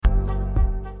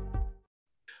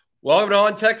Welcome to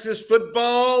On Texas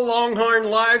Football Longhorn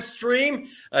live stream.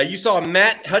 You saw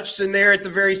Matt Hutchison there at the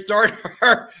very start,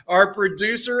 our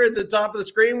producer at the top of the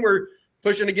screen. We're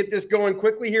pushing to get this going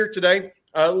quickly here today.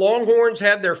 Longhorns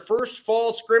had their first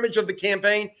fall scrimmage of the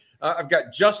campaign. I've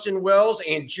got Justin Wells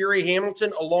and Jerry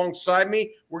Hamilton alongside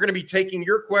me. We're going to be taking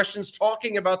your questions,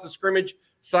 talking about the scrimmage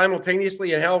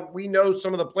simultaneously and how we know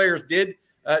some of the players did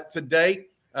today.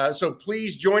 So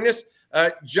please join us.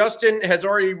 Justin has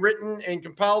already written and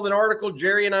compiled an article.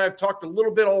 Jerry and I have talked a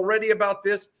little bit already about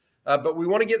this, but we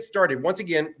want to get started. Once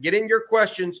again, get in your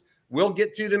questions. We'll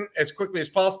get to them as quickly as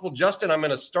possible. Justin, I'm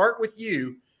going to start with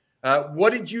you. What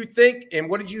did you think and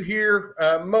what did you hear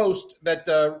most that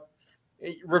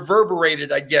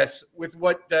reverberated, I guess, with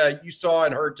what you saw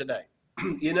and heard today?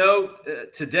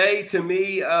 Today to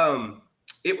me,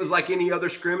 it was like any other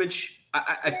scrimmage.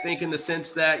 I think in the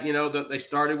sense that, they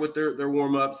started with their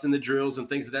warm-ups and the drills and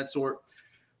things of that sort.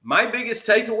 My biggest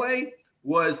takeaway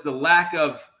was the lack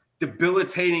of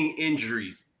debilitating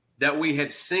injuries that we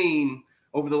had seen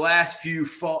over the last few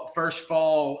first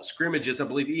fall scrimmages. I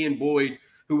believe Ian Boyd,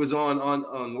 who was on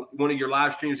one of your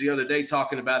live streams the other day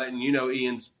talking about it, and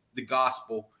Ian's the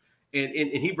gospel. And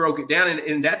he broke it down,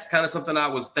 and that's kind of something I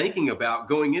was thinking about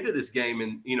going into this game.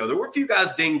 And, there were a few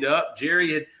guys dinged up.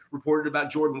 Jerry had reported about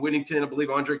Jordan Whittington, I believe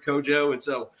Andre Kojo. And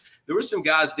so there were some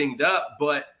guys dinged up,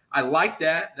 but I like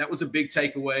that. That was a big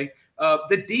takeaway.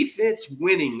 The defense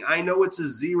winning. I know it's a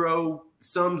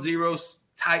sum zero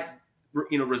type,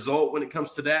 result when it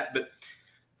comes to that, but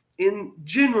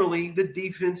generally the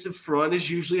defensive front is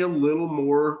usually a little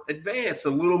more advanced, a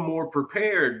little more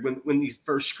prepared when these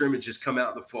first scrimmages come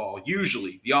out in the fall.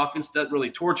 Usually the offense doesn't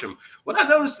really torch them. What I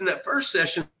noticed in that first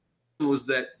session was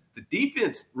that the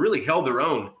defense really held their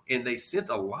own, and they sent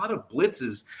a lot of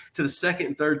blitzes to the second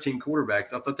and third team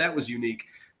quarterbacks. I thought that was unique.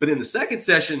 But in the second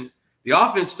session, the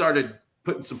offense started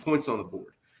putting some points on the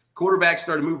board. Quarterbacks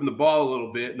started moving the ball a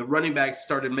little bit, and the running backs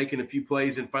started making a few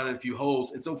plays and finding a few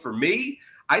holes. And so for me,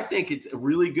 I think it's a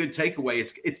really good takeaway.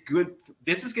 It's good.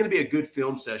 This is going to be a good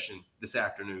film session this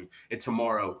afternoon and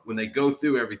tomorrow when they go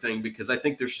through everything, because I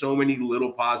think there's so many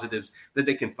little positives that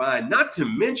they can find, not to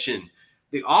mention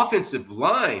the offensive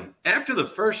line. After the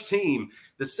first team,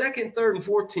 the second, third, and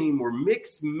fourth team were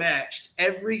mixed matched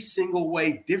every single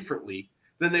way differently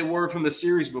than they were from the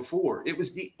series before. It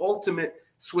was the ultimate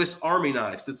Swiss Army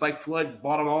knives. It's like Flood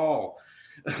bought them all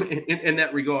in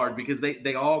that regard, because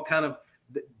they all kind of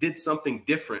did something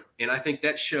different. And I think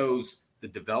that shows the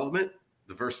development,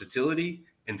 the versatility,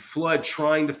 and Flood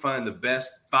trying to find the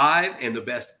best 5 and the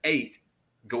best 8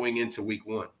 going into week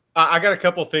 1. I got a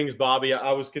couple of things, Bobby.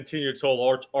 I was continuing to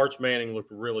told Arch Manning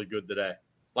looked really good today,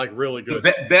 like really good,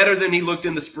 better than he looked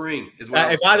in the spring. Is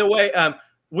what. By the way,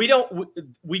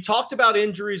 we talked about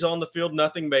injuries on the field,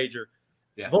 nothing major.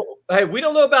 Yeah. But, hey, we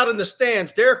don't know about in the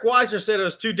stands. Derek Weiser said it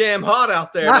was too damn hot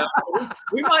out there. Now,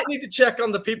 we might need to check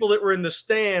on the people that were in the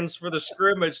stands for the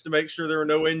scrimmage to make sure there were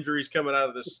no injuries coming out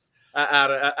of this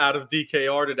out of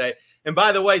DKR today. And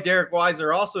by the way, Derek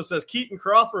Weiser also says Keaton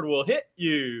Crawford will hit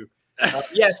you.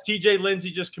 Yes, TJ Lindsey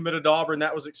just committed to Auburn.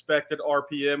 That was expected.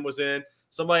 RPM was in.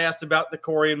 Somebody asked about the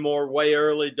Corian Moore way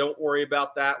early. Don't worry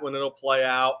about that when it'll play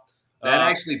out. That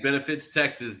actually benefits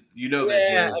Texas. That.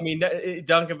 Yeah, I mean,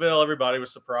 Duncanville, everybody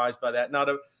was surprised by that.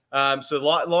 So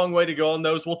long way to go on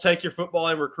those. We'll take your football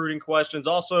and recruiting questions.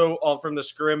 Also from the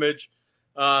scrimmage,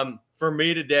 for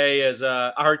me today, as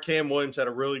I heard Cam Williams had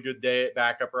a really good day at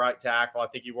backup right tackle. I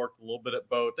think he worked a little bit at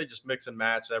both. They just mix and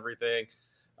match everything.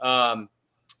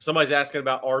 Somebody's asking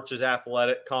about Arch's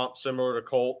athletic comp similar to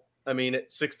Colt. I mean, at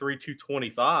 6'3",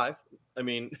 225. I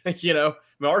mean,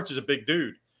 Arch is a big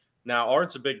dude. Now,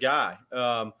 Art's a big guy.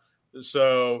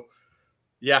 So,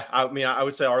 yeah, I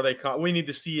would say, are they we need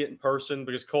to see it in person,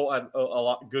 because Colt had a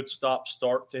lot good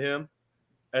stop-start to him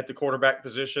at the quarterback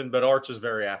position, but Arch is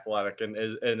very athletic and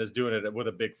is doing it with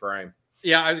a big frame.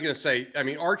 Yeah, I was going to say,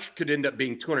 Arch could end up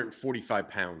being 245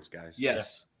 pounds, guys.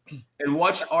 Yes. Yeah. And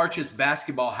watch Arch's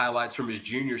basketball highlights from his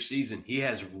junior season. He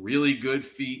has really good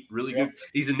feet, really good.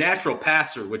 He's a natural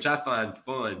passer, which I find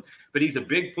fun, but he's a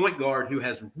big point guard who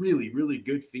has really, really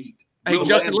good feet. Hey,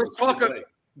 Justin, let's talk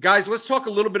a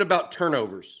little bit about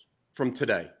turnovers from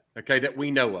today, okay, that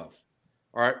we know of.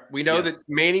 All right. We know that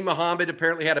Manny Muhammad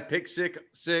apparently had a pick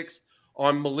six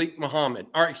on Malik Muhammad.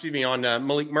 On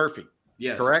Malik Murphy.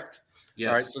 Yes. Correct? Yes.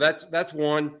 All right. So that's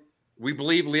one. We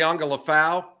believe Leonga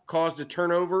Lafau caused a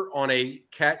turnover on a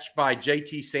catch by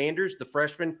J.T. Sanders. The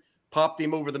freshman popped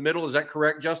him over the middle. Is that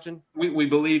correct, Justin? We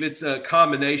believe it's a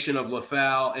combination of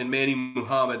Lafau and Manny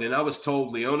Muhammad. And I was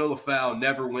told Leona Lafau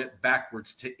never went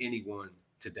backwards to anyone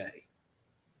today.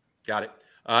 Got it.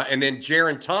 And then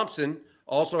Jaron Thompson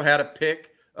also had a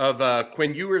pick of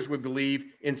Quinn Ewers, we believe,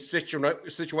 in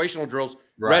situational drills.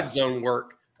 Right. Red zone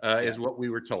work is what we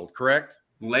were told, correct?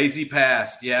 Lazy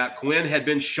pass. Yeah, Quinn had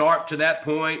been sharp to that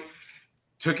point,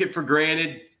 took it for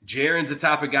granted. Jaron's the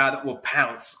type of guy that will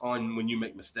pounce on when you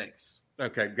make mistakes.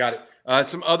 Okay, got it.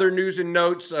 Some other news and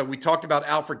notes. We talked about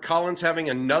Alfred Collins having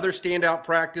another standout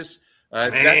practice.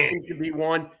 That seems to be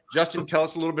one. Justin, tell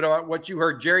us a little bit about what you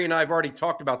heard. Jerry and I have already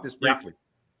talked about this briefly.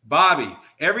 Bobby,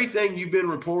 everything you've been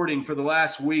reporting for the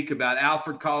last week about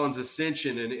Alfred Collins'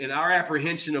 ascension and our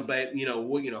apprehension about,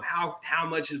 how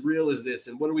much is real is this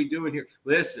and what are we doing here?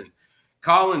 Listen,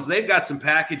 Collins, they've got some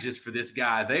packages for this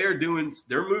guy.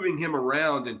 They're moving him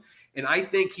around, and I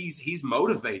think he's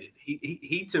motivated.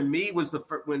 He to me was the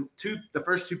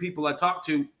first two people I talked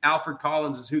to. Alfred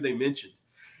Collins is who they mentioned,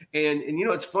 and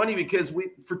it's funny because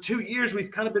for 2 years we've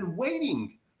kind of been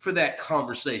waiting for that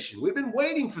conversation. We've been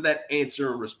waiting for that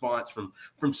answer and response from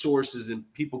sources and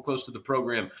people close to the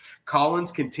program.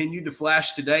 Collins continued to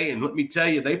flash today, and let me tell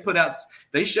you,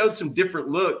 they showed some different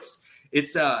looks.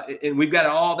 It's and we've got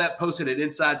all that posted at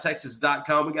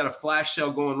InsideTexas.com. We got a flash sale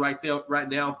going right now,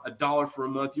 $1 for a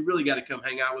month. You really got to come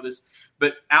hang out with us.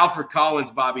 But Alfred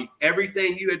Collins, Bobby,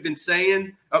 everything you had been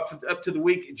saying up to the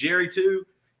week, Jerry too,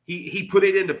 he put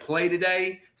it into play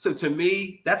today. So to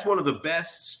me, that's one of the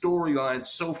best storylines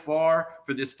so far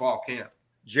for this fall camp.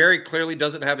 Jerry clearly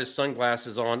doesn't have his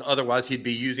sunglasses on. Otherwise, he'd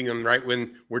be using them right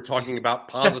when we're talking about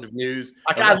positive news.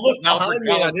 I looked behind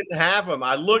me. I didn't have them.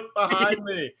 I looked behind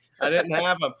me. I didn't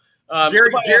have them.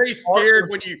 Jerry's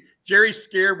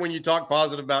scared when you talk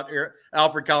positive about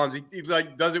Alfred Collins. He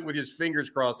like does it with his fingers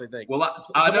crossed, I think. Well,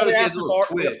 I noticed his little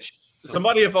twitch.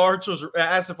 Somebody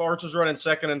asked if Arch was running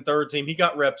second and third team. He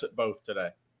got reps at both today.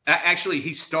 Actually,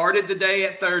 he started the day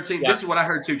at third team. Yeah. This is what I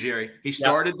heard too, Jerry. He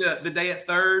started the day at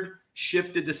third,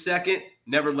 shifted to second,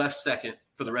 never left second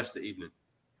for the rest of the evening.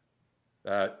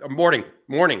 Morning.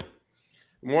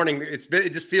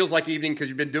 It just feels like evening because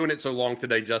you've been doing it so long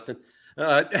today, Justin.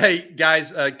 Hey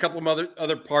guys, a couple of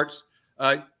other parts.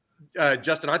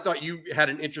 Justin, I thought you had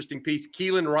an interesting piece.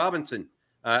 Keelan Robinson.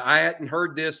 I hadn't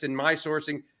heard this in my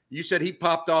sourcing. You said he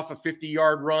popped off a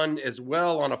 50-yard run as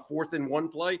well on a 4th and 1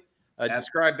 play.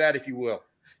 Describe that, if you will.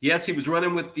 Yes, he was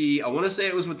running with I want to say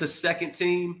it was with the second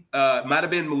team. Might have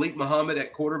been Malik Muhammad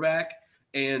at quarterback.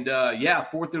 And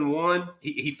 4th and 1,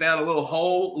 he found a little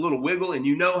hole, a little wiggle. And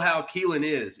you know how Keelan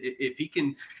is. If he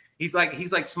can, he's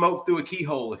like smoke through a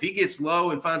keyhole. If he gets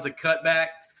low and finds a cutback,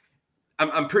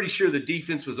 I'm pretty sure the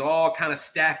defense was all kind of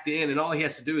stacked in, and all he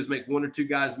has to do is make one or two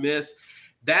guys miss.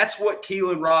 That's what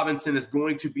Keelan Robinson is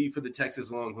going to be for the Texas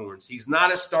Longhorns. He's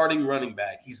not a starting running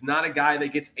back. He's not a guy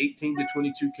that gets 18 to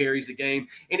 22 carries a game,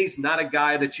 and he's not a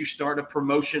guy that you start a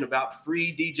promotion about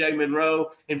free DJ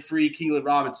Monroe and free Keelan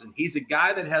Robinson. He's a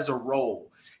guy that has a role.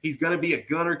 He's going to be a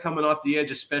gunner coming off the edge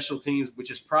of special teams,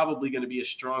 which is probably going to be his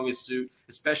strongest suit,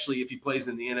 especially if he plays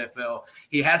in the NFL.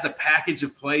 He has a package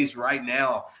of plays right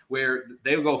now where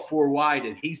they'll go 4 wide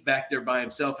and he's back there by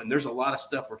himself. And there's a lot of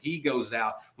stuff where he goes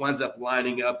out, winds up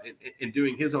lining up and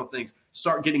doing his own things.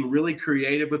 Start getting really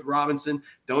creative with Robinson.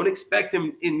 Don't expect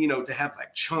him to have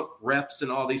like chunk reps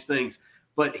and all these things,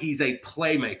 but he's a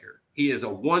playmaker. He is a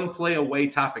one play away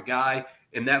type of guy.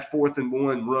 And that 4th and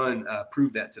 1 run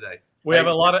proved that today. We have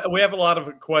a lot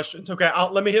of questions. Okay,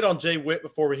 let me hit on Jay Witt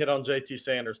before we hit on JT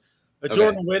Sanders.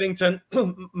 Jordan Whittington,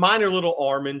 minor little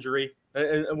arm injury,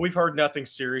 and we've heard nothing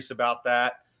serious about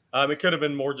that. It could have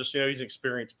been more just he's an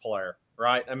experienced player,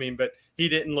 right? I mean, but he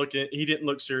didn't look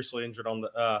seriously injured on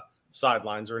the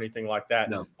sidelines or anything like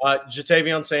that. No.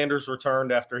 Jatavion Sanders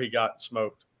returned after he got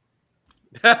smoked.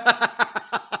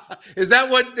 Is that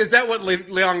what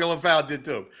Leon Lefau did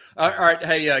to him? All right,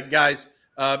 hey guys.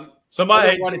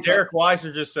 Derek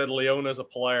Weiser just said Leona's a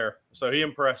player, so he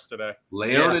impressed today.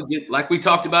 Leona did, like we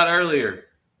talked about earlier,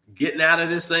 getting out of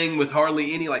this thing with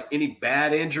hardly any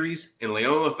bad injuries, and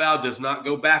Leona Lefau does not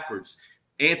go backwards.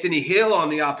 Anthony Hill on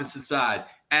the opposite side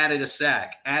added a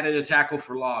sack, added a tackle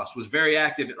for loss, was very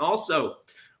active, and also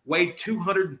weighed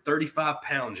 235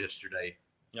 pounds yesterday.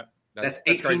 Yep, that's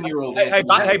 18-year-old. Hey,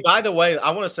 by the way,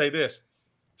 I want to say this: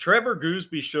 Trevor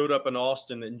Gooseby showed up in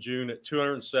Austin in June at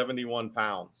 271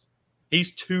 pounds.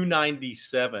 He's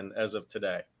 297 as of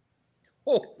today.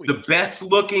 The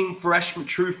best-looking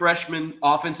true freshman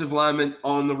offensive lineman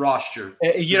on the roster.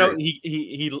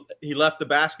 He left the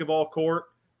basketball court,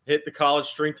 hit the college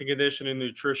strength and conditioning and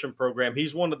nutrition program.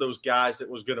 He's one of those guys that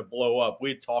was going to blow up.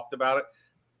 We had talked about it.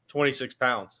 26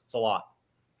 pounds. It's a lot.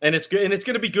 And it's good. And it's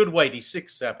going to be good weight. He's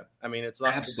 6'7". I mean, it's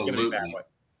not going to be bad weight.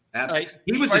 Absolutely.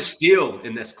 He was a steal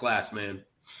in this class, man.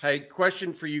 Hey,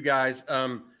 question for you guys.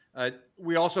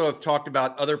 We also have talked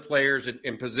about other players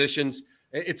in positions.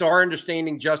 It's our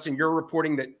understanding, Justin, you're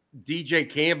reporting that DJ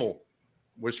Campbell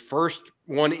was first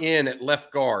one in at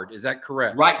left guard. Is that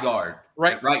correct? Right guard.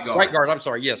 Right guard. Right guard. I'm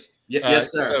sorry. Yes.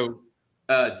 Yes, sir.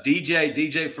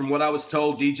 DJ, from what I was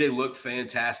told, DJ looked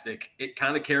fantastic. It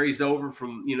kind of carries over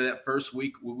from, that first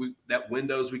week, that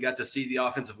windows we got to see the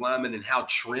offensive linemen and how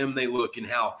trim they look and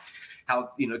how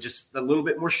just a little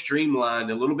bit more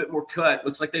streamlined, a little bit more cut.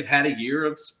 Looks like they've had a year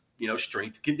of,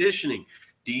 strength and conditioning.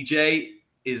 DJ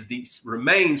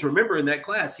remains, remember in that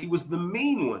class, he was the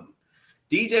mean one.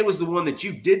 DJ was the one that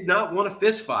you did not want to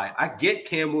fist fight. I get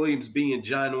Cam Williams being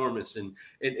ginormous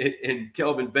and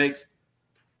Kelvin Banks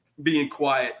being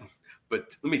quiet,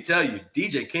 but let me tell you,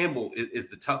 DJ Campbell is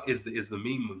the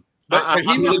mean one. But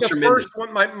he was the tremendous first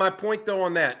one. My point though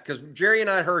on that, because Jerry and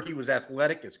I heard he was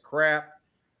athletic as crap,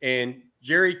 and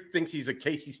Jerry thinks he's a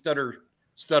Casey Stuttered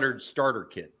starter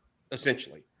kid,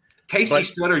 essentially. Casey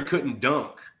Stuttered couldn't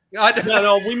dunk.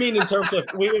 No, we mean in terms of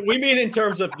in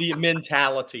terms of the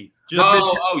mentality.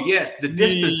 Yes, the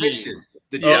disposition.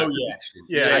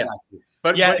 Yeah.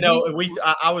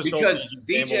 I was because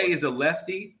DJ is a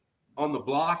lefty on the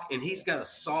block, and he's got a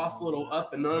soft little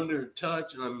up and under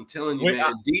touch. And I'm telling you,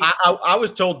 man, I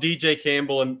was told DJ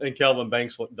Campbell and Kelvin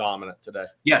Banks looked dominant today.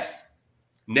 Yes.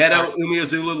 Neto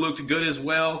Umeozulu looked good as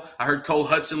well. I heard Cole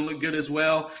Hudson looked good as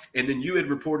well. And then you had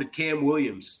reported Cam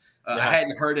Williams. I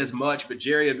hadn't heard as much, but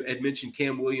Jerry had mentioned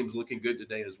Cam Williams looking good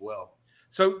today as well.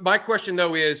 So my question,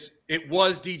 though, is it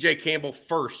was DJ Campbell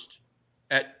first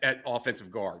at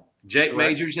offensive guard. Jake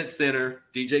Majors at center,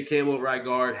 DJ Campbell at right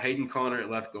guard, Hayden Connor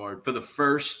at left guard for the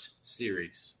first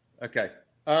series. Okay.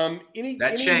 Any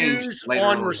news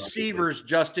on receivers,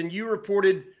 Justin? You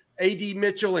reported A.D.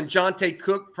 Mitchell and Jonte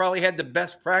Cook probably had the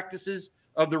best practices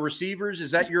of the receivers.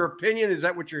 Is that your opinion? Is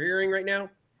that what you're hearing right now?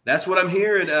 That's what I'm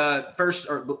hearing. I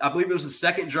believe it was the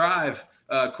second drive.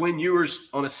 Quinn Ewers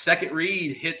on a second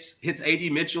read hits A.D.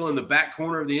 Mitchell in the back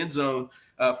corner of the end zone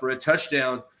for a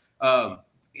touchdown.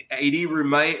 A.D.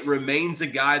 remains a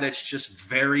guy that's just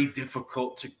very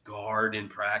difficult to guard in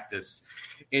practice.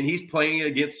 And he's playing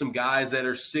against some guys that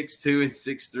are 6'2" and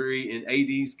 6'3", and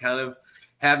A.D.'s kind of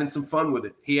having some fun with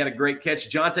it. He had a great catch.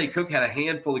 Jonte Cook had a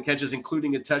handful of catches,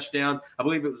 including a touchdown. I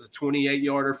believe it was a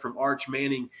 28-yarder from Arch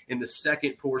Manning in the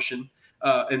second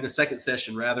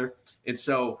session, rather. And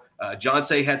so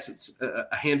Jonte had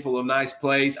a handful of nice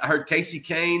plays. I heard Casey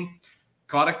Kane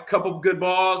caught a couple good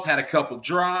balls, had a couple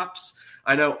drops.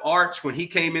 I know Arch, when he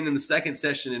came in the second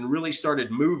session and really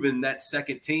started moving that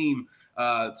second team,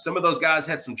 some of those guys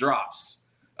had some drops.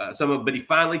 But he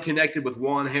finally connected with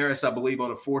Juan Harris, I believe,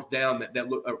 on a fourth down that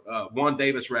looked Juan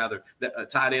Davis rather, that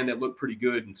tight end that looked pretty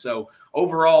good. And so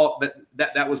overall,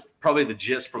 that was probably the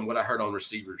gist from what I heard on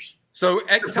receivers. So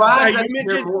you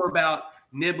mentioned more about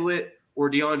Niblett or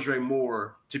DeAndre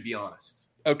Moore, to be honest.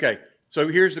 Okay, so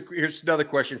here's another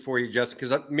question for you, Justin,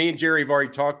 because me and Jerry have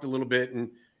already talked a little bit and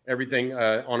everything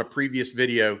on a previous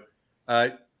video.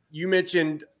 You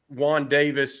mentioned Juan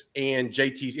Davis and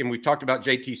JT, and we talked about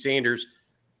JT Sanders.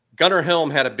 Gunnar Helm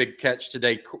had a big catch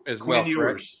today as well.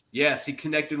 Ewers. Yes, he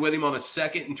connected with him on a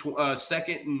second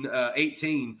and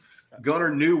 18.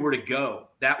 Gunnar knew where to go.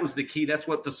 That was the key. That's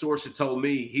what the source had told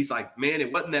me. He's like, man,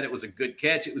 it wasn't that it was a good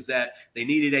catch. It was that they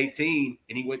needed 18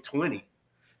 and he went 20.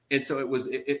 And so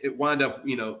it wound up,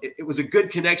 it was a good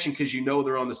connection because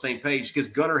they're on the same page, because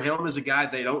Gunnar Helm is a guy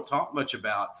they don't talk much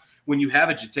about when you have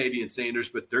a Jatavian Sanders,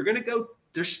 but they're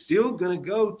still going to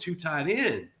go to tight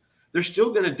end. They're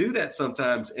still going to do that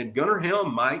sometimes, and Gunnar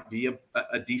Helm might be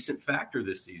a decent factor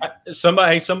this season.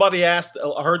 Somebody asked,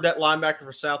 I heard that linebacker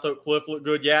for South Oak Cliff looked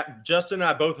good. Yeah, Justin and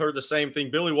I both heard the same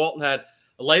thing. Billy Walton had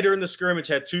later in the scrimmage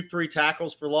had 2-3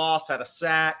 tackles for loss, had a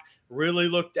sack, really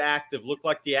looked active, looked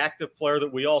like the active player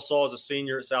that we all saw as a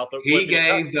senior at South Oak Cliff. He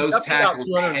gave those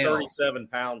tackles about 237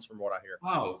 pounds from what I hear.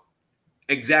 Oh,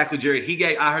 exactly,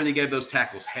 Jerry. I heard he gave those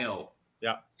tackles hell.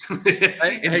 Yeah.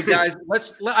 Hey guys,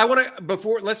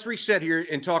 let's reset here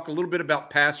and talk a little bit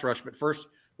about pass rush. But first,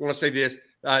 I want to say this: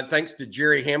 thanks to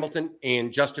Jerry Hamilton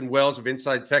and Justin Wells of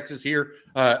Inside Texas here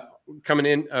coming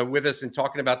in with us and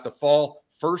talking about the fall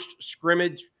first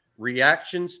scrimmage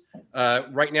reactions.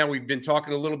 Right now, we've been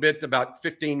talking a little bit about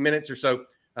 15 minutes or so,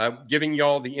 giving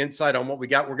y'all the insight on what we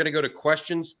got. We're going to go to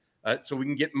questions so we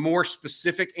can get more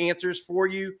specific answers for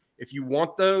you if you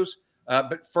want those.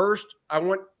 But first, I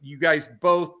want you guys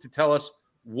both to tell us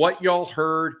what y'all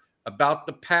heard about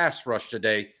the pass rush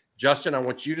today. Justin, I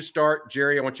want you to start.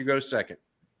 Jerry, I want you to go second.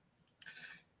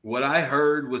 What I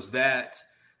heard was that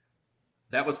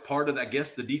was part of, I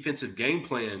guess, the defensive game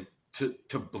plan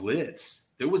to blitz.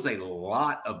 there was a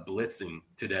lot of blitzing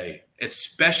today,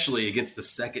 especially against the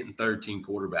second and third team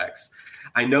quarterbacks.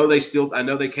 I know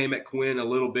they came at Quinn a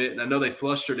little bit, and I know they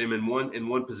flustered him in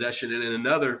one possession, and in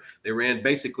another they ran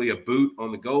basically a boot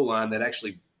on the goal line that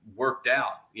actually worked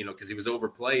out, because he was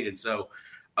overplayed. And so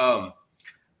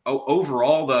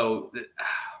overall, though,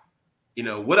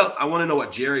 what else? I want to know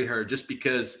what Jerry heard, just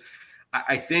because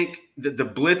I think that the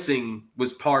blitzing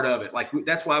was part of it. Like,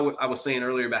 that's why I was saying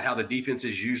earlier about how the defense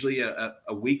is usually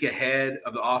a week ahead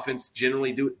of the offense.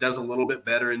 Generally does a little bit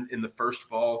better in the first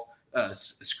fall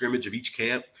scrimmage of each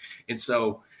camp. And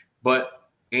so, but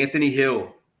Anthony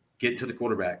Hill getting to the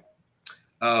quarterback,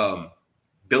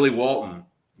 Billy Walton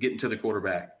getting to the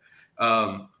quarterback.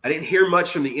 I didn't hear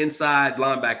much from the inside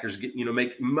linebackers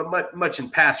make much in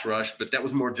pass rush, but that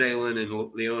was more Jalen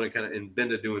and Leona and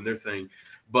Benda doing their thing.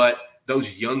 But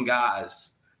those young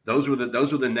guys, those were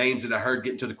the names that I heard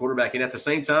getting to the quarterback. And at the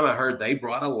same time, I heard they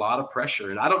brought a lot of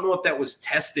pressure. And I don't know if that was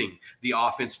testing the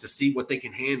offense to see what they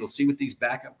can handle, see what these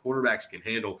backup quarterbacks can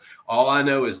handle. All I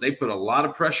know is they put a lot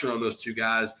of pressure on those two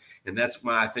guys, and that's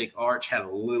why I think Arch had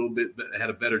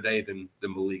a better day than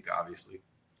Malik, obviously.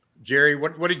 Jerry,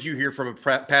 what did you hear from a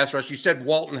pass rush? You said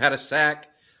Walton had a sack.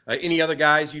 Any other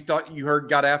guys you thought you heard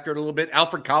got after it a little bit?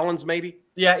 Alfred Collins, maybe?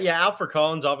 Yeah. Alfred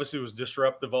Collins obviously was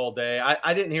disruptive all day.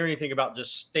 I didn't hear anything about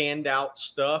just standout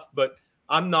stuff, but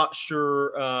I'm not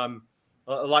sure.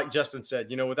 Like Justin said,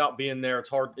 without being there, it's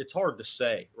hard to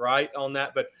say, right, on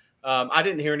that. But I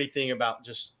didn't hear anything about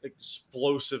just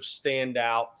explosive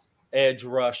standout edge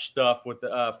rush stuff with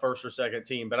the first or second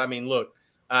team. But I mean, look,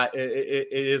 it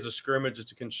is a scrimmage.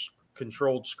 It's a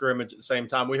controlled scrimmage at the same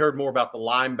time. We heard more about the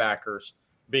linebackers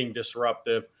being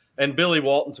disruptive. And Billy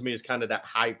Walton, to me, is kind of that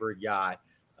hybrid guy.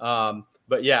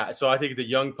 But, yeah, so I think the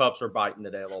young pups are biting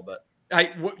today a little bit.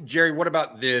 Jerry, what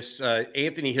about this?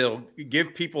 Anthony Hill,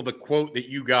 give people the quote that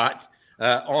you got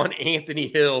on Anthony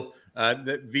Hill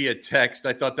via text.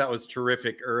 I thought that was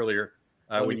terrific earlier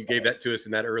when you gave that to us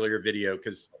in that earlier video.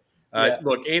 Because,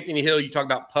 look, Anthony Hill, you talk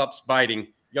about pups biting.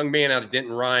 Young man out of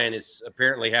Denton Ryan is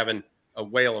apparently having a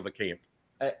whale of a camp.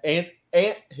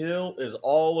 Ant Hill is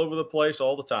all over the place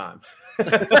all the time.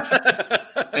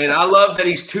 And I love that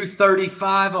he's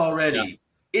 235 already. Yeah.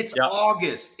 It's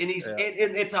August, and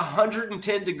and it's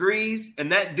 110 degrees,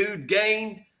 and that dude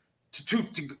gained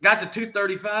got to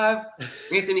 235.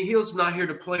 Anthony Hill's not here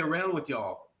to play around with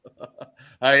y'all.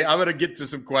 I'm going to get to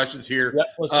some questions here. Yep,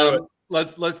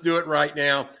 let's do it right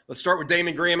now. Let's start with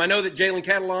Damon Graham. I know that Jalen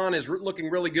Catalan is looking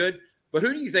really good, but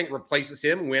who do you think replaces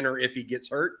him when or if he gets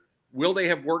hurt? Will they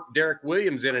have worked Derek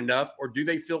Williams in enough, or do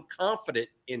they feel confident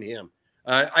in him?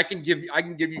 I can give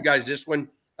you guys this one.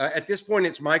 At this point,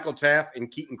 it's Michael Taft and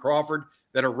Keaton Crawford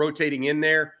that are rotating in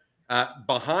there.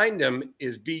 Behind them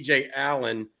is B.J.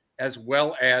 Allen as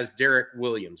well as Derek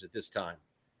Williams at this time.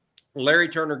 Larry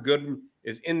Turner-Gooden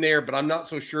is in there, but I'm not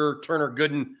so sure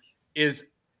Turner-Gooden is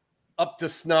up to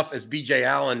snuff as B.J.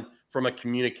 Allen from a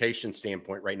communication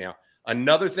standpoint right now.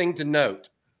 Another thing to note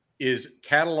is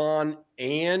Catalan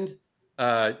and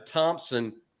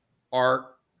Thompson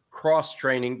are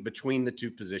cross-training between the two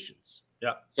positions.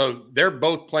 Yeah. So they're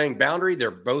both playing boundary. They're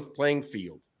both playing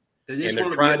field. They just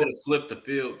want to be able to flip the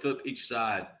field, flip each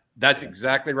side. That's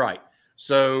exactly right.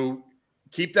 So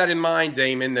keep that in mind,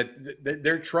 Damon, that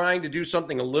they're trying to do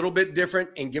something a little bit different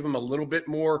and give them a little bit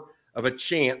more of a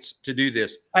chance to do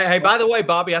this. Hey, by the way,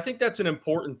 Bobby, I think that's an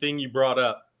important thing you brought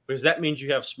up, because that means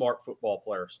you have smart football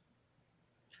players.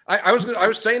 I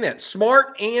was saying that.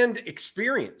 Smart and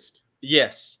experienced.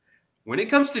 Yes. When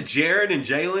it comes to Jared and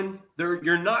Jalen,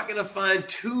 you're not going to find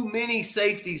too many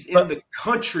safeties in the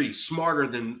country smarter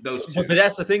than those two. But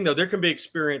that's the thing, though. There can be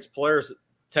experienced players that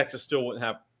Texas still wouldn't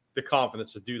have the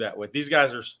confidence to do that with. These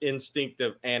guys are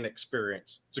instinctive and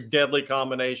experienced. It's a deadly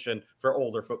combination for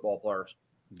older football players.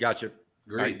 Gotcha.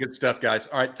 Great. All right, good stuff, guys.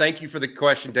 All right, thank you for the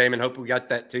question, Damon. Hope we got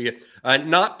that to you.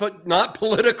 Not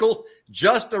political,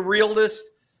 just a realist.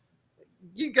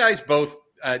 You guys both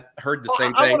heard the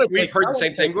same thing. We've heard the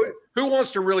same thing. Who wants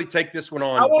to really take this one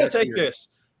on? I want to take this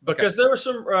because there were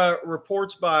some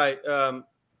reports by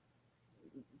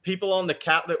people on the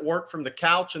couch that work from the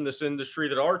couch in this industry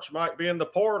that Arch might be in the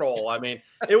portal. I mean,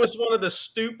 it was one of the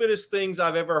stupidest things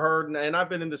I've ever heard, and I've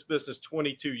been in this business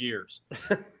 22 years.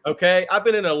 Okay, I've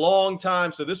been in a long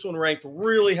time, so this one ranked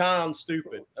really high on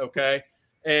stupid. Okay,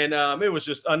 and it was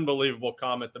just unbelievable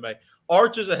comment to make.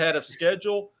 Arch is ahead of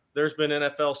schedule. There's been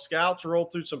NFL scouts roll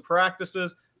through some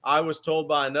practices. I was told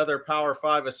by another Power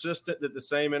 5 assistant that the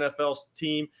same NFL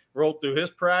team rolled through his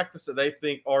practice that they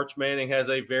think Arch Manning has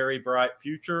a very bright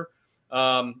future.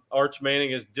 Arch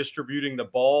Manning is distributing the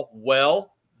ball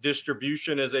well,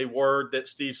 distribution is a word that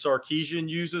Steve Sarkisian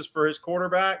uses for his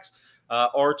quarterbacks.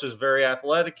 Arch is very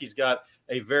athletic. He's got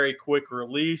a very quick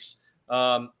release.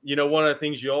 One of the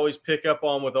things you always pick up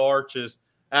on with Arch is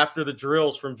after the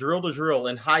drills, from drill to drill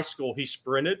in high school, he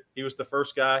sprinted. He was the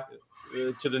first guy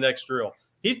to the next drill.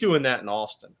 He's doing that in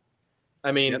Austin.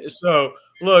 I mean, So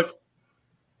look,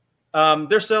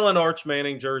 they're selling Arch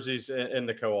Manning jerseys in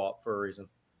the co-op for a reason.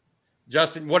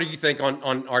 Justin, what do you think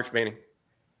on Arch Manning?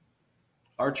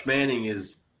 Arch Manning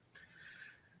is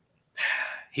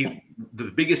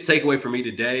the biggest takeaway for me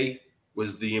today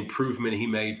was the improvement he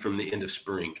made from the end of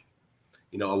spring.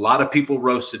 A lot of people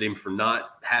roasted him for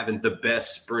not having the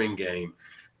best spring game,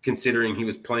 considering he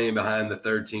was playing behind the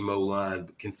third-team O-line,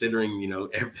 considering,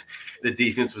 the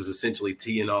defense was essentially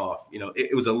teeing off.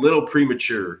 It was a little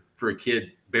premature for a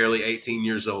kid barely 18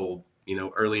 years old,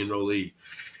 early enrollee.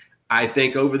 I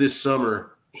think over this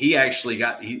summer, he actually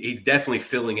he's definitely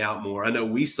filling out more. I know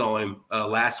we saw him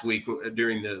last week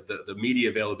during the media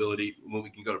availability when we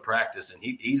can go to practice, and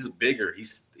he's bigger.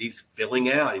 He's filling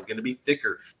out. He's going to be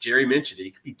thicker. Jerry mentioned it.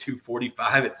 He could be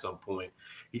 245 at some point.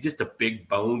 He's just a big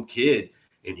bone kid,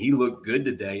 and he looked good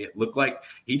today. It looked like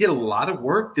he did a lot of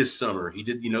work this summer. He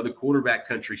did, the quarterback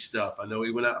country stuff. I know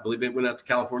he went out. I believe he went out to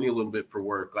California a little bit for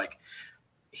work. Like,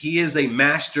 he is a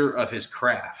master of his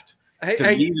craft.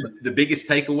 To me, the biggest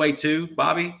takeaway too,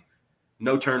 Bobby,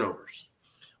 no turnovers.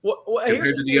 Well,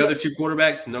 compared to the other two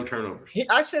quarterbacks, no turnovers.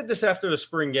 I said this after the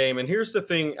spring game, and here's the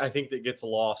thing I think that gets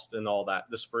lost in all that,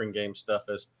 the spring game stuff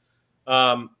is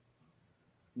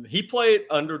he played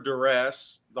under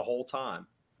duress the whole time.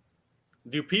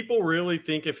 Do people really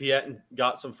think if he hadn't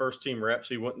got some first-team reps,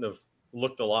 he wouldn't have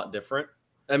looked a lot different?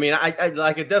 I mean, I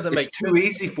like it doesn't make sense. It's too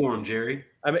easy for him, Jerry.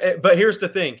 I mean, but here's the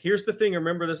thing.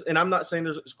 Remember this, and I'm not saying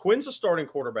Quinn's a starting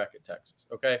quarterback at Texas.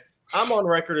 Okay, I'm on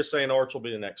record as saying Arch will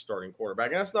be the next starting quarterback.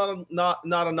 And that's not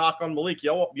a knock on Malik.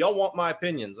 Y'all want my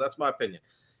opinions? That's my opinion.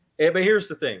 But here's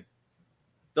the thing.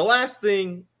 The last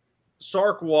thing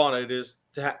Sark wanted is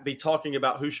to be talking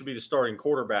about who should be the starting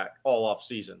quarterback all off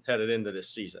season, headed into this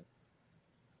season.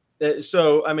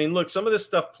 So I mean, look, some of this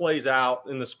stuff plays out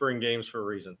in the spring games for a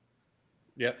reason.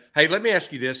 Yeah. Hey, let me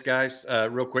ask you this, guys,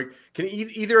 real quick. Can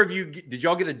either of you, did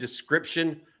y'all get a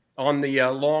description on the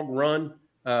long run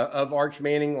of Arch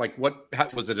Manning? Like, how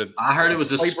was it? I heard it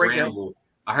was a scramble.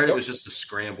 I heard it was just a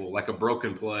scramble, like a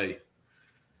broken play.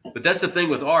 But that's the thing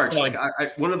with Arch. Like,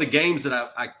 one of the games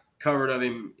that I covered of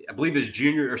him, I believe his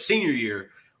junior or senior year,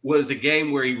 was a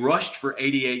game where he rushed for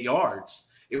 88 yards.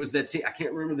 It was that team. I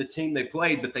can't remember the team they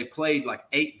played, but they played like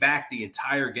 8 back the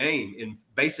entire game and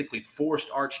basically forced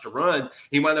Arch to run.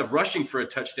 He wound up rushing for a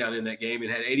touchdown in that game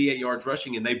and had 88 yards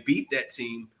rushing, and they beat that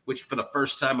team, which for the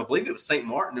first time, I believe it was St.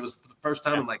 Martin. It was for the first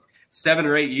time in like 7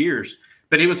 or 8 years.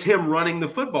 But it was him running the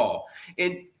football.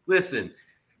 And listen,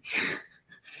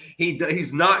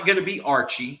 he's not going to be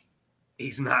Archie.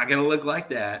 He's not going to look like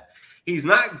that. He's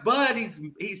not, but he's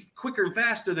quicker and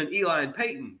faster than Eli and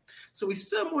Peyton. So he's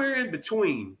somewhere in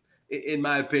between, in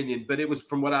my opinion. But it was,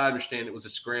 from what I understand, it was a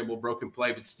scramble, broken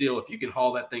play. But still, if you can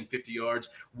haul that thing 50 yards,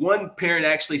 one parent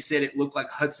actually said it looked like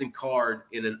Hudson Card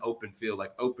in an open field,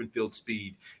 like open field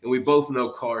speed. And we both know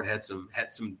Card had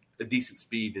a decent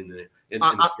speed in the.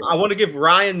 I want to give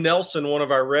Ryan Nelson, one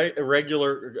of our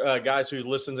regular guys who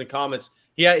listens and comments.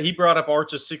 He brought up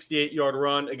Arch's 68-yard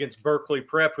run against Berkeley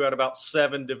Prep, who had about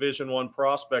 7 Division I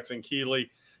prospects, and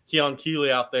Keon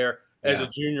Keeley out there as a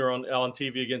junior on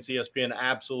TV against ESPN.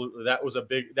 Absolutely, that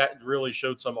really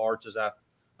showed some Arch's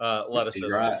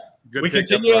athleticism. Right. We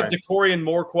continue to have Decorian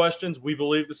more questions. We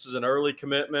believe this is an early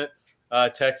commitment.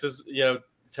 Texas,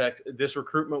 this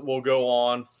recruitment will go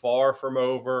on, far from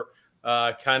over.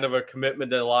 Kind of a commitment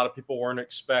that a lot of people weren't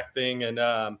expecting,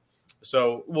 and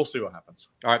so we'll see what happens.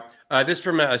 All right. This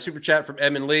from a super chat from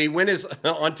Evan Lee. When is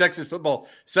on Texas football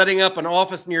setting up an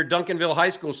office near Duncanville High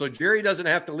School so Jerry doesn't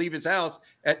have to leave his house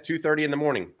at 2:30 in the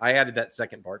morning? I added that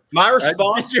second part. My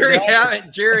response, Jerry,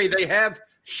 they have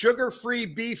sugar-free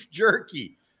beef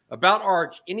jerky. About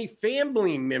Arch, any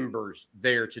family members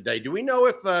there today? Do we know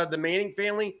if the Manning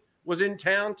family was in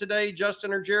town today,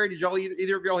 Justin or Jerry? Did y'all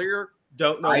either of y'all hear?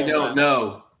 Don't know. I don't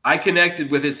know. I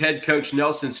connected with his head coach,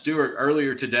 Nelson Stewart,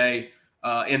 earlier today,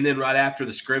 and then right after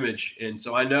the scrimmage. And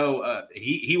so I know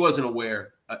he wasn't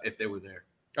aware if they were there.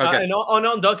 Okay. And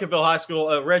on Duncanville High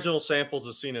School, Reginald Samples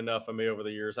has seen enough of me over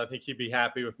the years. I think he'd be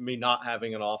happy with me not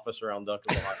having an office around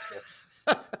Duncanville High School.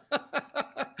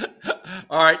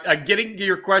 All right. Getting to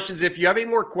your questions. If you have any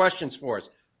more questions for us,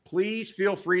 please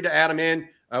feel free to add them in.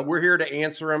 We're here to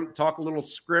answer them, talk a little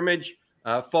scrimmage,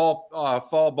 fall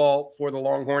ball for the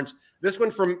Longhorns. This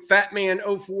one from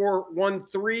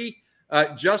Fatman0413.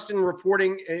 Justin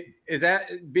reporting is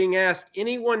being asked,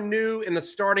 anyone new in the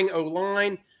starting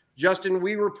O-line? Justin,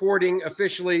 we reporting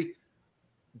officially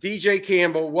DJ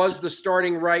Campbell was the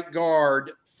starting right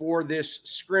guard for this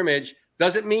scrimmage.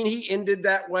 Doesn't mean he ended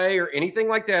that way or anything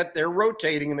like that. They're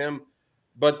rotating them,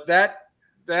 but the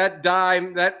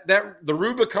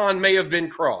Rubicon may have been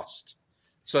crossed,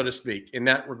 so to speak, in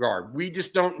that regard. We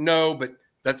just don't know, but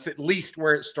that's at least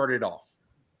where it started off.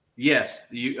 Yes,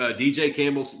 DJ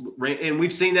Campbell's ran, and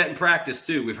we've seen that in practice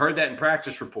too. We've heard that in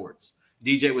practice reports.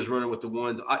 DJ was running with the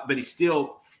ones, but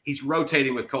he's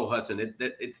rotating with Cole Hudson.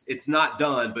 It's not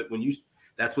done, but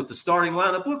that's what the starting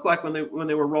lineup looked like when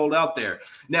they were rolled out there.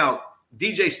 Now,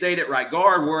 DJ stayed at right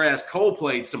guard, whereas Cole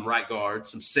played some right guard,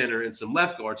 some center, and some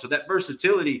left guard. So that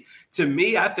versatility, to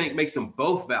me, I think makes them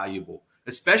both valuable,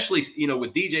 especially,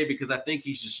 with DJ, because I think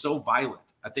he's just so violent.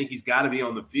 I think he's got to be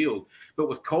on the field. But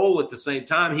with Cole at the same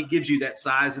time, he gives you that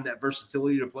size and that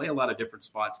versatility to play a lot of different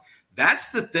spots. That's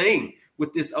the thing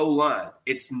with this O-line.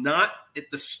 It's not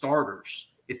at the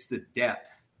starters. It's the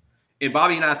depth. And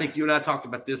Bobby and I think you and I talked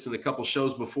about this in a couple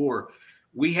shows before.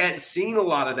 We hadn't seen a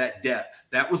lot of that depth.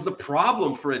 That was the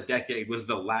problem for a decade, was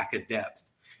the lack of depth.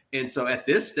 And so at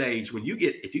this stage,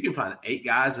 if you can find 8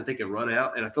 guys that they can run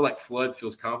out, and I feel like Flood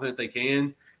feels confident they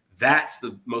can, that's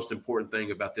the most important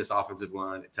thing about this offensive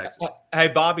line at Texas. Hey,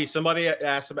 Bobby, somebody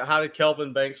asked about how did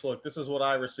Kelvin Banks look. This is what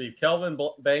I received. Kelvin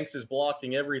Banks is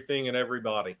blocking everything and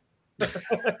everybody.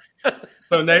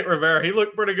 So Nate Rivera, he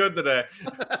looked pretty good today.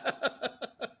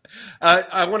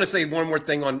 I want to say one more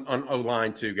thing on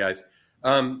O-line too, guys.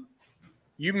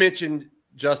 You mentioned,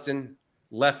 Justin,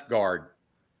 left guard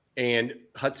and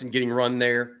Hudson getting run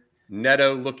there.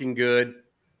 Neto looking good.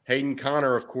 Hayden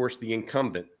Connor, of course, the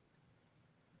incumbent.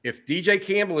 If DJ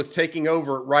Campbell is taking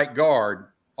over at right guard,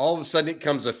 all of a sudden it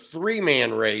comes a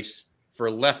 3-man race for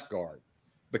left guard,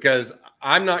 because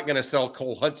I'm not going to sell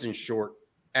Cole Hudson short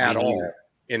at all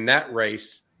in that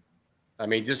race. I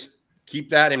mean, just keep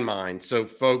that in mind. So,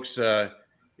 folks,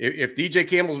 if DJ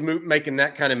Campbell's making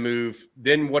that kind of move,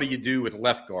 then what do you do with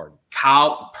left guard?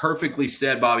 Kyle perfectly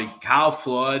said, Bobby. Kyle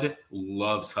Flood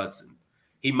loves Hudson.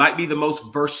 He might be the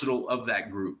most versatile of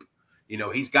that group.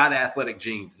 He's got athletic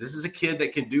genes. This is a kid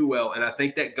that can do well, and I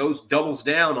think that doubles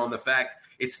down on the fact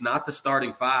it's not the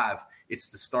starting 5, it's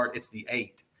the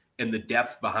 8, and the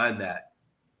depth behind that.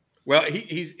 Well,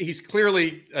 he's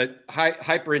clearly a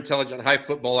hyper intelligent, high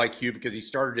football IQ, because he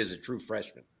started as a true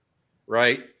freshman,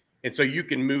 right? And so you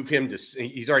can move him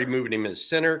he's already moving him as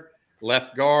center,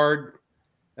 left guard.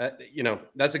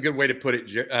 That's a good way to put it,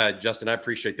 Justin. I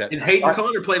appreciate that. And Hayden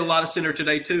Connor played a lot of center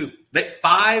today too.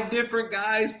 5 different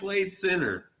guys played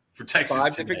center for Texas.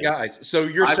 5 today. Different guys. So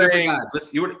you're saying,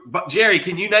 Jerry,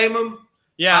 can you name them?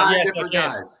 Yeah, yes, I can.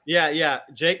 Guys. Yeah.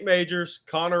 Jake Majors,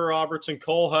 Connor Robertson,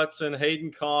 Cole Hudson,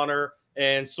 Hayden Connor,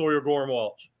 and Sawyer Gorham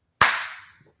Walsh.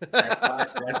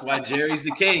 That's why Jerry's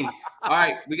the king. All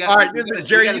right,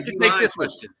 Jerry, you can take this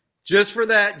question. Just for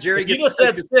that, Jerry. If you just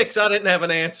said 6, I didn't have an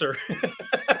answer.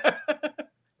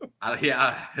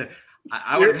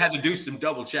 I would have had to do some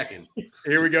double checking.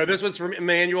 Here we go. This one's from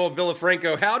Emmanuel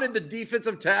Villafranco. How did the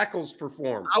defensive tackles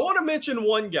perform? I want to mention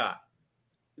one guy.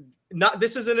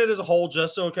 This isn't it as a whole,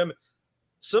 just so okay.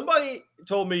 Somebody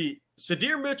told me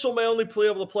Sadir Mitchell may only be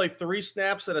able to play 3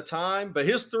 snaps at a time, but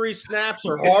his 3 snaps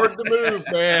are hard to move,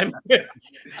 man.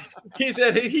 He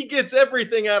said he gets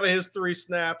everything out of his 3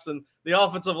 snaps, and the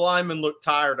offensive lineman looked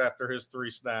tired after his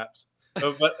 3 snaps.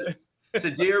 But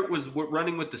Sadir was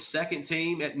running with the second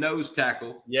team at nose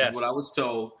tackle. Yes, is what I was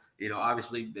told.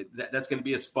 Obviously that's going to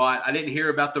be a spot. I didn't hear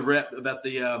about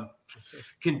the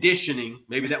conditioning.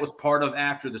 Maybe that was part of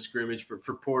after the scrimmage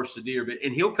for poor Sadir,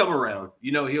 and he'll come around.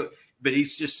 But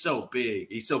he's just so big.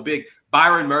 He's so big.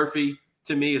 Byron Murphy,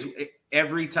 to me, is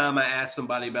every time I ask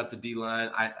somebody about the D-line,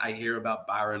 I hear about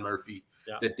Byron Murphy.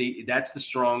 Yeah. That's the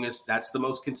strongest. That's the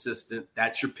most consistent.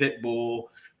 That's your pit bull.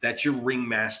 That's your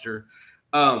ringmaster.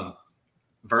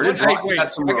 Vernon, I got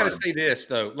to say this,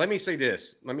 though. Let me say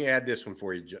this. Let me add this one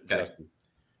for you, Justin. Okay.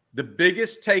 The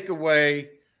biggest takeaway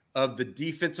of the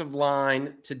defensive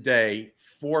line today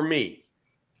for me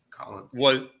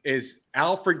is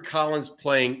Alfred Collins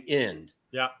playing end.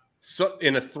 Yeah. So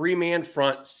in a 3-man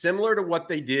front, similar to what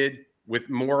they did with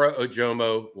Mora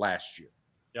Ojomo last year.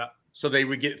 Yeah. So they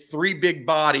would get 3 big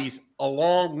bodies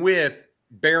along with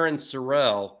Baron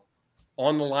Sorrell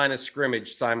on the line of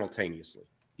scrimmage simultaneously.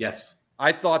 Yes.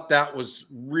 I thought that was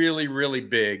really, really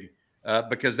big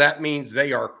because that means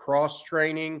they are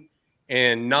cross-training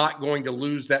and not going to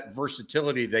lose that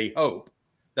versatility they hope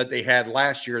that they had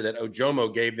last year that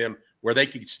Ojomo gave them, where they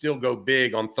could still go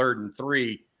big on 3rd and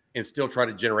 3 and still try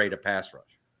to generate a pass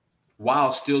rush.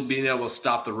 while still being able to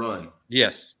stop the run.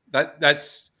 Yes,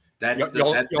 that's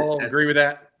y'all agree with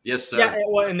that? Yes, sir. Yeah.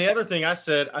 Well, and the other thing I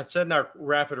said in our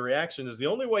rapid reaction is the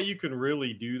only way you can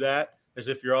really do that is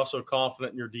if you're also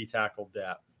confident in your D tackle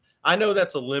depth. I know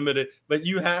that's a limited, but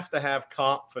you have to have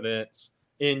confidence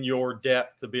in your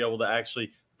depth to be able to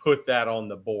actually put that on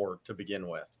the board to begin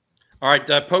with. All right,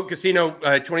 Poke Casino,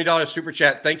 $20 super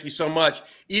chat. Thank you so much.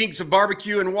 Eating some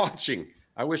barbecue and watching.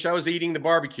 I wish I was eating the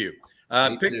barbecue.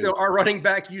 Pick our running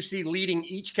back you see leading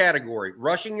each category: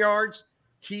 rushing yards,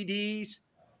 TDs,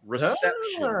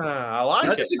 reception. I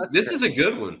like it. This is a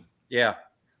good one. Yeah.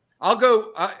 I'll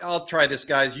go. I'll try this,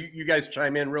 guys. You guys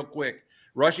chime in real quick.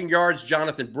 Rushing yards,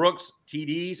 Jonathan Brooks.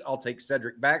 TDs, I'll take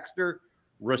Cedric Baxter.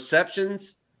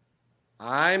 Receptions,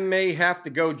 I may have to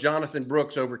go Jonathan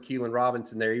Brooks over Keelan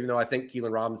Robinson there, even though I think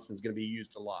Keelan Robinson's going to be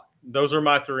used a lot. Those are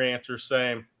my three answers.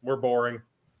 Same. We're boring.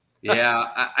 Yeah,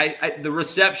 I the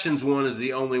receptions one is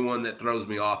the only one that throws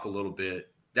me off a little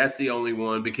bit. That's the only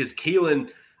one because Keelan,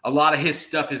 a lot of his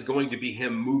stuff is going to be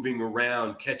him moving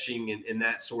around, catching, and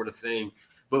that sort of thing.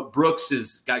 But Brooks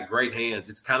has got great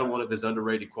hands. It's kind of one of his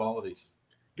underrated qualities.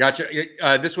 Gotcha.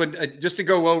 This one, just to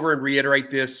go over and reiterate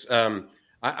this,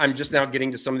 I'm just now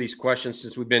getting to some of these questions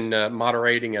since we've been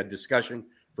moderating a discussion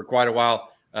for quite a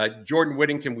while. Jordan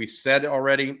Whittington, we've said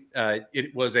already,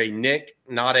 it was a nick,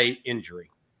 not a injury.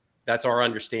 That's our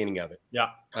understanding of it.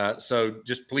 Yeah. So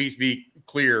just please be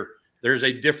clear. There's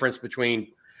a difference between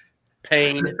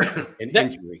pain and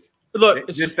injury. Look,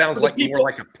 this sounds like more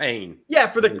like a pain. Yeah,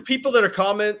 for the people that are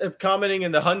commenting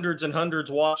in the hundreds and hundreds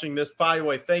watching this, by the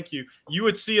way, thank you. You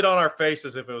would see it on our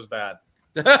faces if it was bad.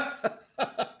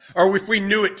 Or if we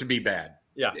knew it to be bad.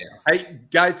 Yeah. Hey,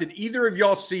 guys, did either of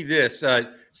y'all see this?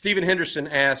 Stephen Henderson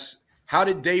asks, how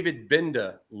did David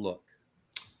Benda look?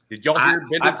 Did y'all hear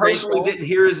Benda's name? I personally didn't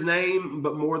hear his name,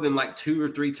 but more than like 2 or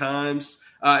 3 times.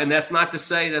 And that's not to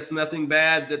say that's nothing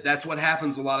bad. That's what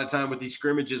happens a lot of time with these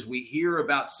scrimmages. We hear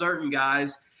about certain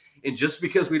guys, and just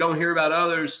because we don't hear about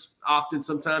others, often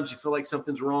sometimes you feel like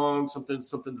something's wrong,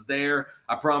 something's there.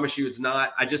 I promise you it's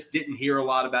not. I just didn't hear a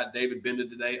lot about David Benda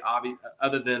today,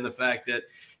 other than the fact that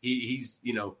he's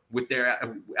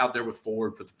out there with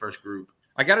Ford for the first group.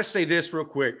 I got to say this real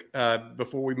quick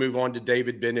before we move on to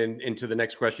David Benda into the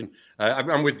next question.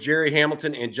 I'm with Jerry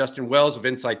Hamilton and Justin Wells of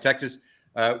Inside Texas.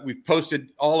 We've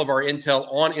posted all of our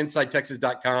intel on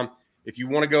InsideTexas.com. If you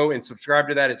want to go and subscribe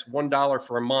to that, it's $1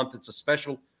 for a month. It's a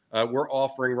special we're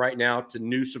offering right now to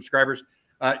new subscribers.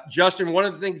 Justin, one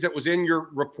of the things that was in your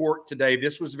report today,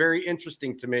 this was very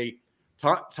interesting to me.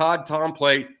 Todd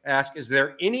Tomplay asked, is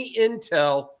there any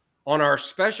intel on our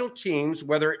special teams,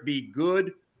 whether it be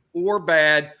good or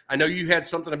bad? I know you had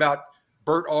something about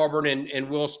Bert Auburn and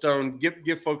Will Stone.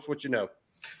 Give folks what you know.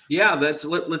 Yeah,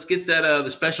 let's get that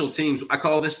the special teams. I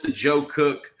call this the Joe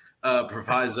Cook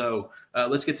proviso.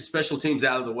 Let's get the special teams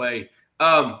out of the way.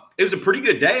 It was a pretty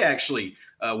good day, actually.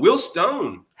 Will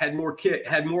Stone had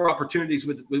more opportunities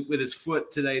with his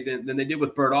foot today than they did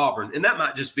with Bert Auburn, and that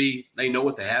might just be they know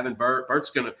what they have in Bert.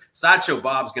 Sideshow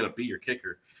Bob's gonna be your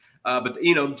kicker. But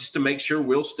just to make sure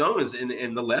Will Stone is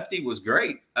and the lefty was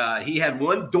great. He had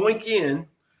one doink in,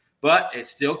 but it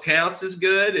still counts as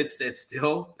good. It's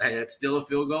still a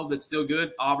field goal. That's still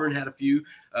good. Auburn had a few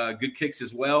good kicks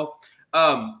as well.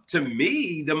 To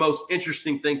me, the most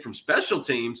interesting thing from special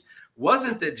teams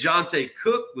wasn't that Jonte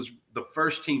Cook was the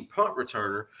first team punt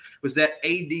returner, was that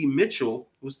A.D. Mitchell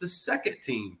was the second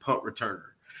team punt returner.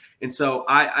 And so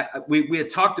we had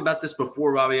talked about this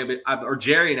before, Bobby, or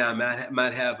Jerry and I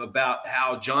might have, about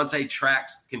how Jonte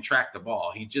can track the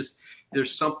ball.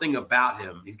 There's something about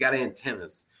him. He's got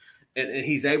antennas, and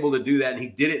he's able to do that. And he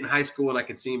did it in high school, and I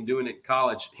could see him doing it in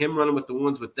college. Him running with the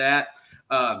ones with that.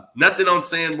 Nothing on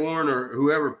Sanborn or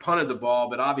whoever punted the ball,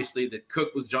 but obviously that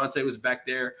Jonte was back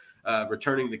there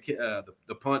returning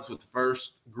the punts with the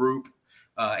first group,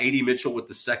 A.D. Mitchell with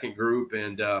the second group,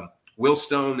 and Will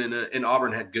Stone and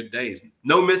Auburn had good days.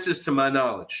 No misses to my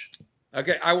knowledge.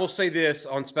 Okay, I will say this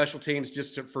on special teams,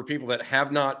 for people that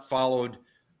have not followed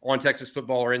On Texas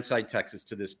Football or Inside Texas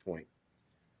to this point.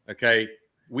 Okay,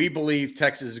 we believe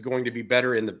Texas is going to be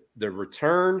better in the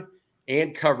return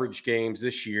and coverage games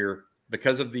this year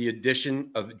because of the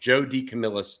addition of Joe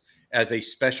DeCamillis as a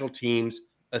special teams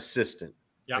assistant.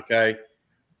 Yeah. Okay.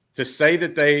 To say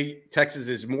that Texas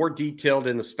is more detailed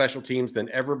in the special teams than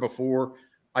ever before,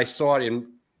 I saw it in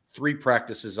 3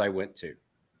 practices I went to.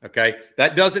 Okay.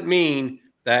 That doesn't mean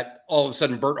that all of a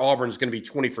sudden Bert Auburn is going to be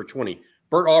 20 for 20.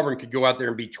 Bert Auburn could go out there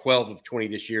and be 12 of 20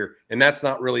 this year. And that's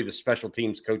not really the special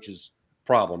teams coach's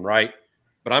problem. Right.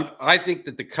 But I think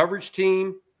that the coverage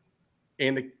team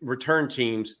and the return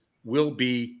teams will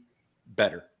be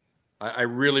better. I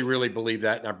really, really believe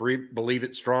that, and I believe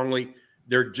it strongly.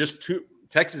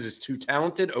 Texas is too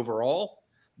talented overall.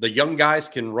 The young guys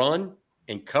can run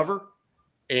and cover,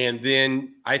 and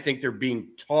then I think they're being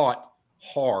taught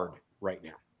hard right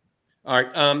now. All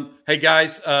right. Hey,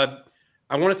 guys, I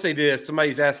want to say this.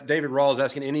 Somebody's asking, David Rawl is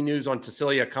asking, any news on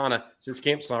Tassili Akana since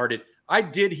camp started? I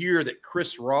did hear that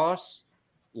Chris Ross,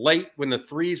 late when the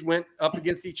threes went up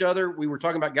against each other, we were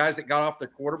talking about guys that got off the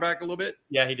quarterback a little bit.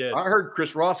 Yeah, he did. I heard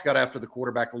Chris Ross got after the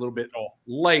quarterback a little bit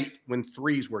late when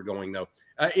threes were going, though.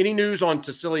 Any news on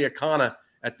Tassili Akana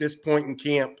at this point in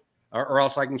camp, or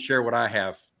else I can share what I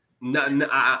have? No,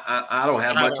 I don't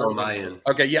have much on my end.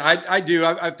 Okay, yeah, I do.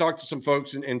 I've talked to some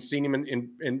folks and seen him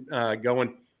in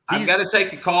going. I've got to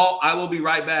take a call. I will be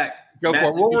right back. Go for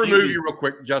it. We'll remove you real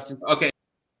quick, Justin. Okay.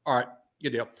 All right.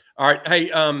 Good deal. All right.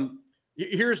 Hey,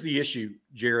 here's the issue,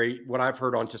 Jerry, what I've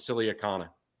heard on Tassili Akana.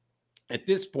 At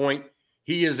this point,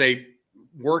 he is a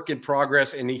work in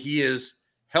progress, and he is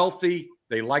healthy.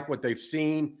 They like what they've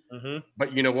seen. Mm-hmm.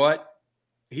 But you know what?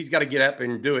 He's got to get up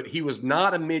and do it. He was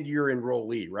not a mid-year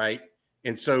enrollee, right?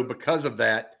 And so because of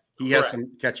that, he has some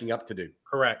catching up to do.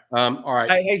 Correct. All right.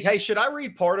 Hey, should I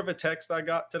read part of a text I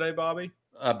got today, Bobby?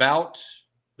 About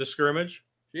the scrimmage?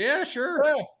 Yeah, sure.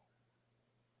 Yeah.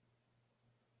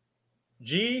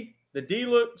 G, the D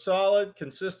look solid,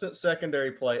 consistent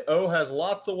secondary play. O has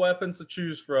lots of weapons to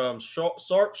choose from.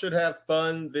 Sark should have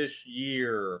fun this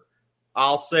year.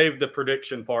 I'll save the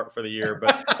prediction part for the year,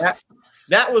 but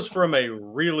that was from a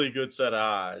really good set of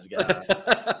eyes, guys.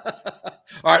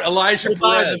 All right, Elijah Perez.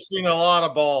 Eyes have seen a lot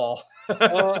of ball.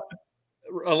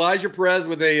 Elijah Perez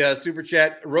with a super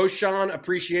chat. Roshan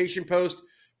appreciation post.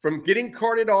 From getting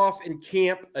carted off in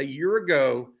camp a year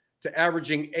ago to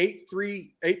averaging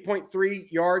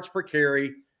 8.3 yards per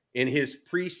carry in his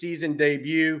preseason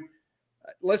debut.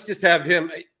 Let's just have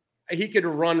him. He could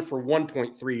run for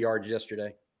 1.3 yards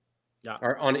yesterday. Yeah.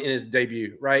 Or in his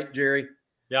debut, right, Jerry?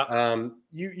 Yeah.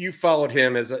 You followed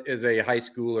him as a high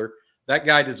schooler. That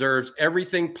guy deserves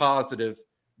everything positive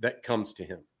that comes to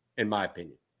him, in my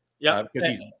opinion. Yeah,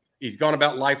 because he's gone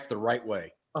about life the right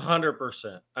way.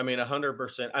 100%. I mean,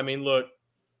 100%. I mean, look,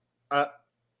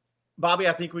 Bobby,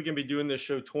 I think we can be doing this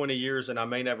show 20 years, and I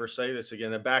may never say this again.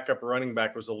 The backup running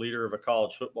back was the leader of a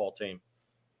college football team.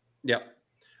 Yep.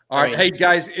 All right. Hey,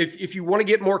 guys, if you want to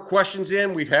get more questions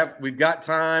in, we've got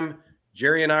time.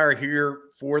 Jerry and I are here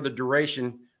for the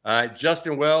duration.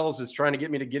 Justin Wells is trying to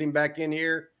get me to get him back in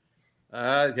here.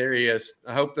 There he is.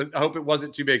 I hope it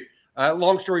wasn't too big.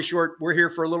 Long story short, we're here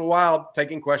for a little while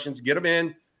taking questions. Get them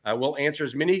in. We'll answer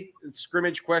as many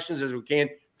scrimmage questions as we can.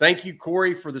 Thank you,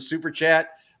 Corey, for the super chat.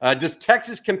 Does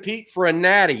Texas compete for a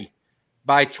natty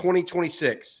by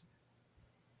 2026?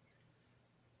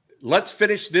 Let's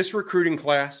finish this recruiting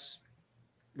class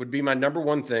would be my number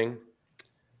one thing.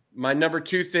 My number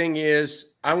two thing is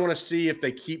I want to see if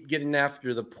they keep getting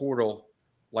after the portal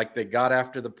like they got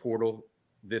after the portal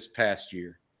this past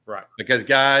year. Right. Because,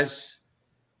 guys,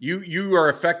 you are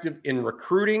effective in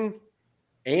recruiting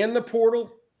and the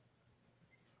portal.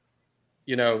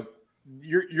 You know,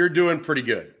 you're doing pretty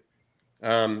good.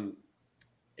 And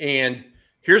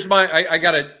here's I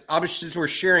got to, obviously, since we're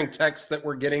sharing texts that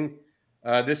we're getting,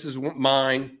 this is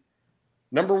mine.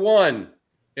 Number one,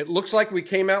 it looks like we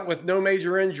came out with no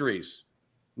major injuries.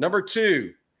 Number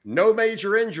two, no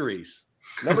major injuries.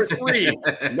 Number three,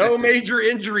 no major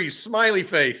injuries. Smiley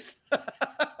face.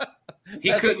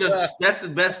 He couldn't have. That's the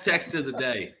best text of the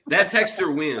day. That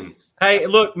texter wins. Hey,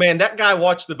 look, man, that guy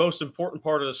watched the most important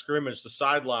part of the scrimmage, the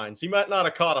sidelines. He might not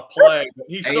have caught a play, but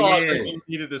he saw everything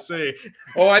he needed to see.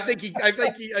 Oh, I think he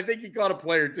caught a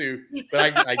play or two,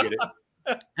 but I get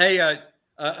it. Hey,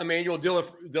 Emmanuel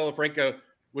Dillafranco,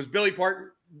 was Billy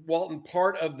Walton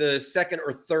part of the second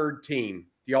or third team?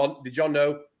 Did y'all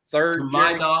know? Third? To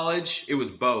my knowledge, it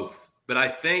was both, but I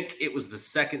think it was the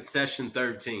second session,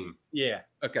 third team. Yeah.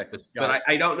 Okay. But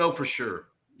I don't know for sure.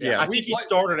 Yeah. I think he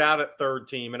started out at third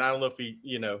team, and I don't know if he,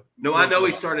 No, I know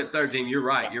he started at third team. You're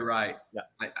right. Yeah.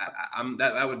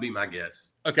 That would be my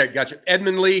guess. Okay, gotcha.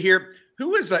 Edmund Lee here.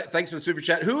 Who is thanks for the super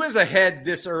chat. Who is ahead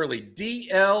this early?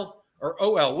 DL or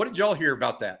OL? What did y'all hear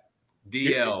about that?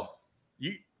 DL.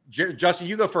 Justin,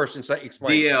 you go first and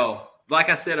explain. DL. Like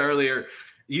I said earlier,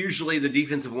 usually the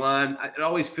defensive line, it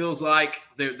always feels like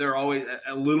they're always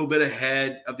a little bit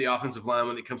ahead of the offensive line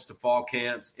when it comes to fall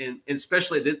camps. And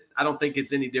especially, I don't think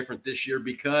it's any different this year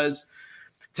because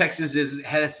Texas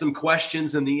has some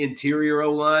questions in the interior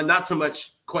O-line. Not so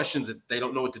much questions that they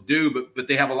don't know what to do, but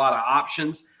they have a lot of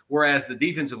options. Whereas the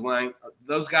defensive line,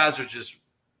 those guys are just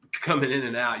coming in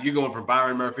and out. You're going from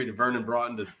Byron Murphy to Vernon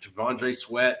Broughton to Tavondre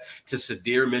Sweat to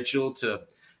Sadir Mitchell to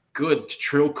good.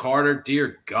 Trill Carter,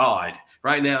 dear God.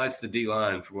 Right now, it's the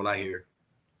D-line from what I hear.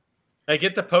 Hey,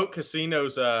 get the Poke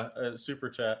Casinos super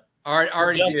chat. All right,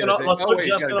 already Justin, did. let's put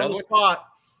Justin on the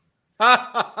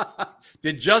spot.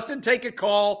 Did Justin take a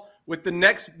call with the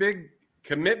next big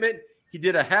commitment? He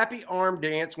did a happy arm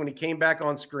dance when he came back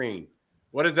on screen.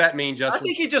 What does that mean, Justin? I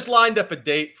think he just lined up a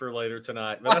date for later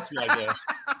tonight, but that's my guess.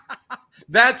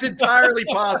 That's entirely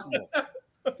possible.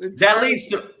 That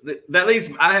leads.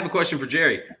 I have a question for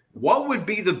Jerry. What would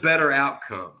be the better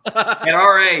outcome at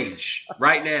our age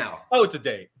right now? Oh, it's a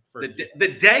date.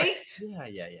 The date?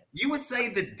 Yeah. You would say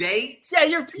the date? Yeah,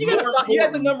 you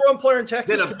had the number one player in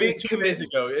Texas commit 2 days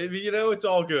ago. It's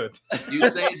all good. You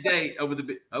say a date over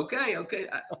the okay.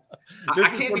 I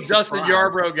can't be Justin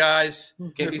Yarbrough, guys.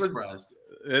 Can't be surprised.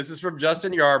 This is from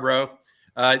Justin Yarbrough.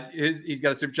 He's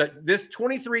got a super chat. This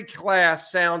 23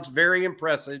 class sounds very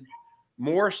impressive,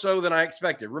 more so than I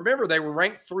expected. Remember, they were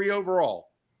ranked 3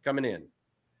 overall coming in.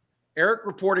 Eric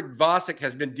reported Vosick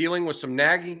has been dealing with some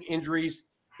nagging injuries.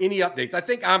 Any updates? I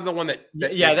think I'm the one that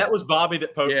that was Bobby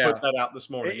that put that out this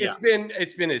morning.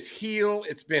 It's been his heel,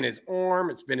 it's been his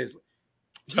arm, it's been his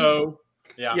toe.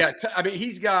 I mean,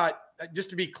 he's got,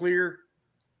 just to be clear.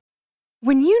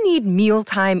 When you need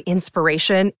mealtime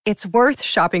inspiration, it's worth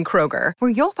shopping Kroger, where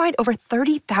you'll find over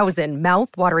 30,000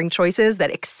 mouth-watering choices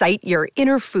that excite your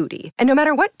inner foodie. And no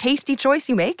matter what tasty choice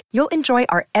you make, you'll enjoy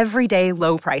our everyday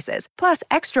low prices, plus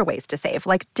extra ways to save,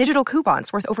 like digital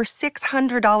coupons worth over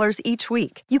 $600 each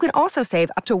week. You can also save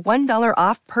up to $1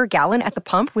 off per gallon at the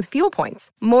pump with fuel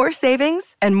points. More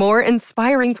savings and more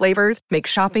inspiring flavors make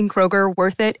shopping Kroger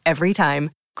worth it every time.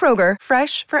 Kroger,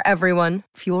 fresh for everyone.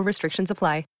 Fuel restrictions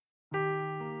apply.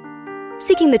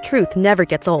 Seeking the truth never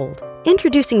gets old.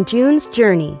 Introducing June's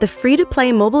Journey, the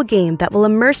free-to-play mobile game that will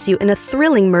immerse you in a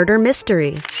thrilling murder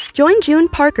mystery. Join June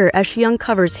Parker as she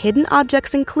uncovers hidden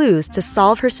objects and clues to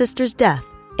solve her sister's death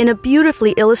in a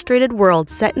beautifully illustrated world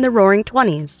set in the Roaring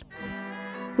 '20s.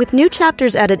 With new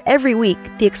chapters added every week,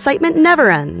 the excitement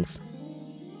never ends.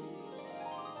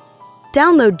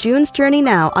 Download June's Journey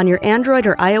now on your Android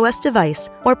or iOS device,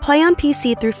 or play on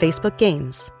PC through Facebook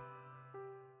Games.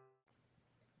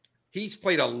 He's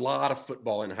played a lot of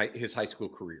football in his high school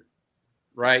career,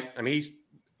 right? I mean,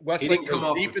 Westlake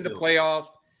goes deep into playoffs.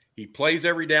 He plays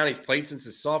every down. He's played since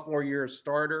his sophomore year as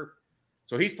starter.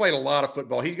 So he's played a lot of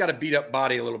football. He's got a beat-up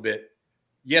body a little bit.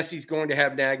 Yes, he's going to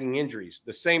have nagging injuries.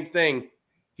 The same thing,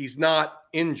 he's not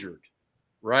injured,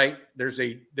 right? There's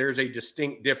a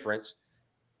distinct difference.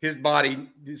 His body,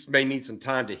 this may need some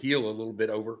time to heal a little bit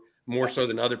more so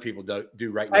than other people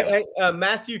do right now.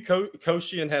 Matthew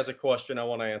Koshian has a question I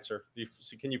want to answer.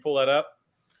 Can you pull that up?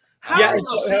 How are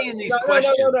you seeing these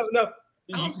questions? No.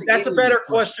 That's a better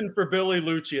question for Billy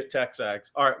Lucci at Texags.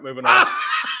 All right, moving on.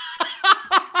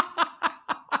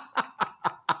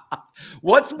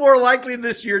 What's more likely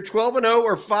this year, 12-0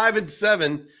 or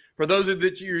 5-7? For those of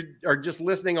that you are just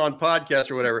listening on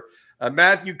podcasts or whatever,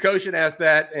 Matthew Koshian asked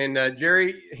that, and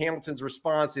Jerry Hamilton's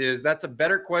response is, that's a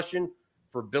better question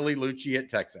for Billy Lucci at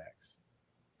Texags.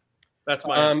 That's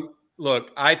my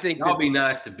look. I think I'll be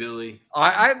nice to Billy.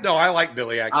 I like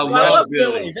Billy. Actually, I love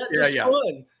Billy. That's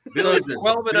fun. Billy's a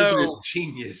 12-0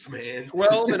 genius, man.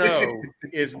 12-0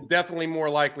 is definitely more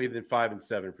likely than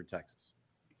 5-7 for Texas.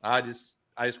 I just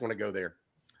want to go there.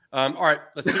 All right,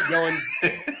 let's keep going.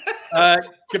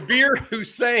 Kabir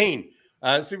Hussein,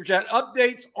 super chat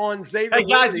updates on Xavier. Hey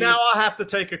guys, now I have to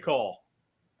take a call.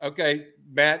 Okay,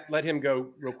 Matt, let him go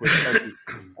real quick. Thank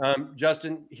you.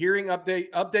 Justin, hearing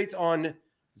updates on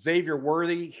Xavier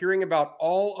Worthy, hearing about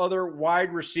all other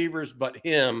wide receivers but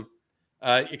him.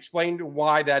 Explain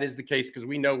why that is the case, because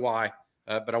we know why,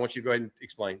 but I want you to go ahead and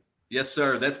explain. Yes,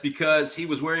 sir. That's because he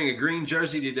was wearing a green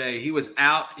jersey today. He was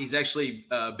out. He's actually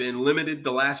been limited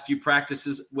the last few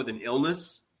practices with an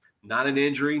illness, not an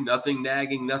injury, nothing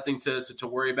nagging, nothing to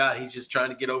worry about. He's just trying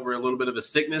to get over a little bit of a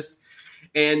sickness.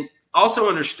 And also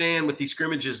understand with these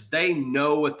scrimmages, they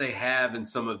know what they have in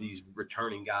some of these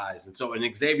returning guys. And so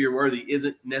an Xavier Worthy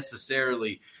isn't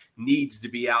necessarily needs to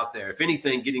be out there. If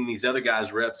anything, getting these other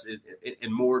guys reps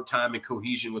and more time and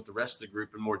cohesion with the rest of the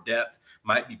group and more depth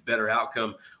might be better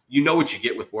outcome. You know what you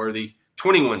get with Worthy.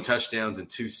 21 touchdowns in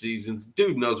 2 seasons.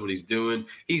 Dude knows what he's doing.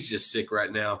 He's just sick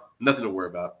right now. Nothing to worry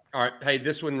about. All right. Hey,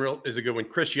 this one is a good one.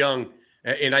 Chris Young,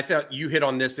 and I thought you hit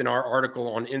on this in our article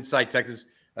on Inside Texas.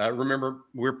 Remember,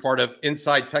 we're part of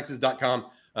InsideTexas.com.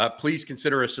 Please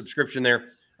consider a subscription there.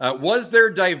 Was there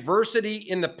diversity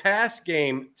in the pass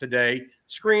game today?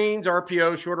 Screens,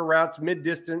 RPO, shorter routes,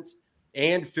 mid-distance,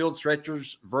 and field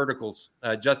stretchers, verticals.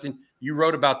 Justin, you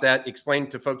wrote about that. Explain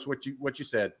to folks what you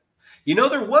said.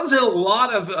 There wasn't a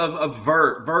lot of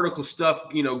vertical stuff,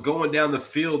 going down the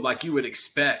field like you would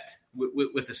expect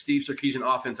with the Steve Sarkisian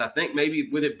offense. I think maybe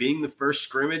with it being the first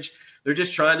scrimmage, they're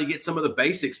just trying to get some of the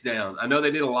basics down. I know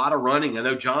they did a lot of running. I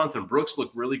know Jonathan Brooks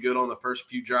looked really good on the first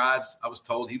few drives. I was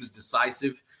told he was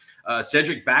decisive.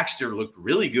 Cedric Baxter looked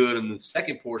really good in the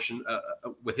second portion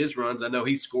with his runs. I know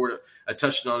he scored a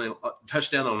touchdown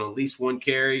on at least one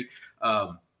carry.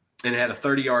 And had a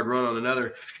 30-yard run on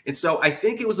another. And so I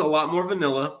think it was a lot more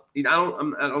vanilla. I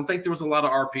don't think there was a lot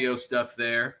of RPO stuff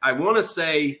there. I want to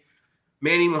say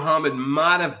Manny Muhammad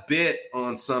might have bit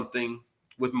on something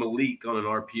with Malik on an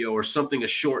RPO or something, a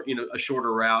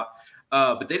shorter route.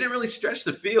 But they didn't really stretch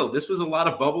the field. This was a lot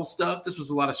of bubble stuff. This was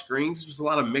a lot of screens. This was a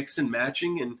lot of mix and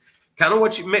matching and kind of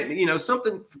what you meant,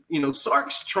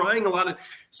 Sark's trying a lot of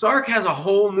 – Sark has a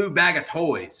whole new bag of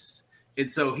toys. And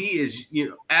so he is,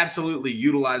 absolutely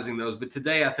utilizing those. But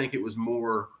today I think it was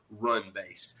more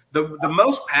run-based. The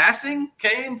most passing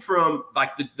came from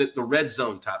like the red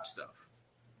zone type stuff.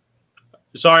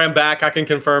 Sorry, I'm back. I can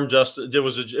confirm Justin. It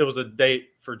was a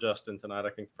date for Justin tonight. I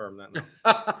can confirm that now.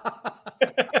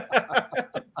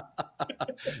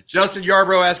 Justin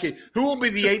Yarbrough asking, who will be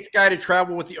the 8th guy to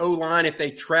travel with the O-line if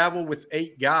they travel with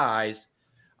 8 guys?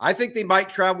 I think they might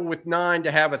travel with 9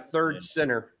 to have a third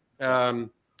center.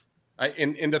 And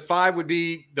the 5 would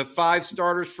be the 5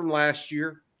 starters from last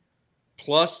year,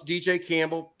 plus DJ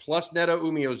Campbell, plus Neto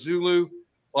Umeozulu,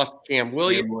 plus Cam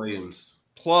Williams,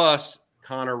 plus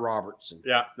Connor Robertson.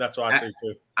 Yeah, that's what I say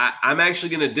too. I'm actually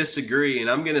going to disagree, and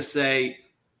I'm going to say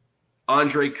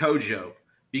Andre Kojo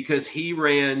because he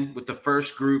ran with the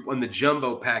first group on the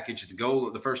jumbo package at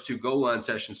the first 2 goal line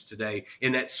sessions today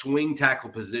in that swing tackle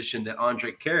position that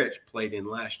Andre Karich played in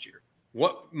last year.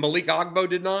 What, Malik Ogbo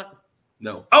did not?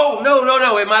 No. Oh, no.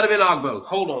 It might have been Ogbo.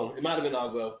 Hold on. It might have been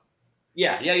Ogbo.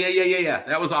 Yeah.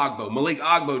 That was Ogbo. Malik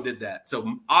Ogbo did that.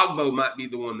 So Ogbo might be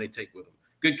the one they take with them.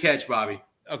 Good catch, Bobby.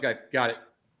 Okay, got it.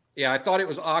 Yeah, I thought it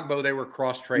was Ogbo. They were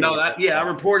cross-training. No, I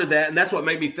reported that, and that's what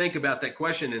made me think about that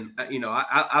question. And,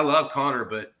 I love Connor,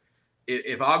 but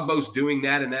if Ogbo's doing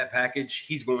that in that package,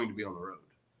 he's going to be on the road.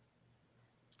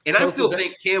 And I still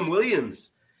think Cam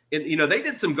Williams, they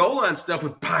did some goal line stuff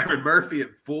with Byron Murphy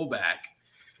at fullback.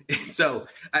 And so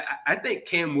I think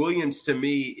Cam Williams, to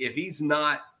me,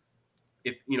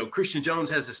 if Christian Jones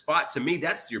has a spot, to me,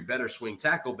 that's your better swing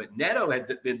tackle. But Neto had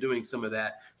been doing some of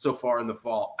that so far in the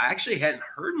fall. I actually hadn't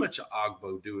heard much of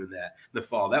Ogbo doing that in the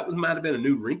fall. That might have been a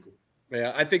new wrinkle.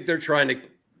 Yeah, I think they're trying to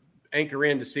anchor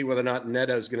in to see whether or not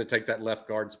Neto's going to take that left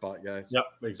guard spot, guys. Yep,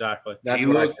 exactly.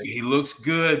 He looks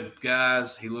good,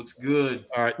 guys. He looks good.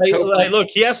 All right. Hey, look,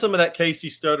 he has some of that Casey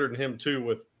Studdard in him too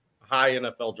with high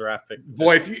NFL draft pick.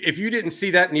 Boy, if you didn't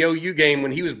see that in the OU game when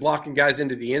he was blocking guys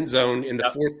into the end zone in the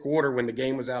fourth quarter when the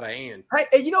game was out of hand.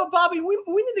 Hey, Bobby, we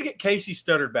need to get Casey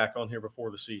Studdard back on here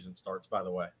before the season starts, by the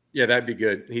way. Yeah, that'd be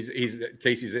good.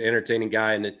 Casey's an entertaining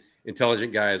guy and an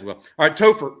intelligent guy as well. All right,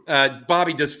 Topher,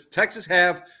 Bobby, does Texas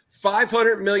have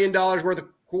 $500 million worth of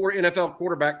NFL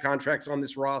quarterback contracts on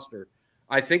this roster?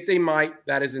 I think they might.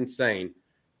 That is insane.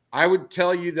 I would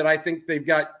tell you that I think they've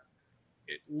got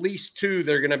at least 2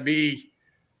 that are going to be,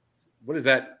 what is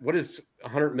that? What is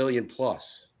 100 million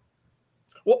plus?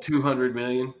 What? 200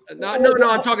 million? No.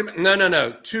 I'm talking about,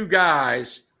 no. 2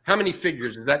 guys. How many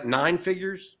figures? Is that 9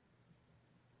 figures?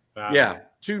 Yeah.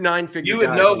 2 9-figure You would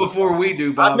guys know before we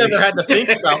do, Bobby. I've never had to think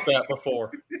about that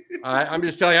before. I'm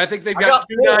just telling you, I think they've got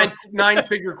 2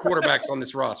 9-figure quarterbacks on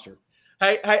this roster.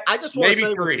 Hey, I just want to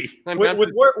say, 3.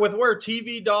 With where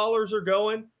TV dollars are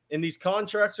going and these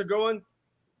contracts are going,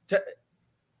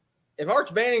 if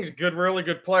Arch Manning's a really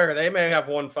good player, they may have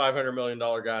one $500 million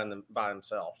guy by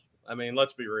himself. I mean,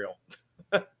 let's be real.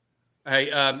 Hey,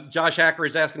 Josh Hacker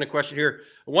is asking a question here.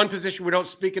 One position we don't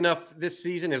speak enough this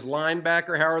season is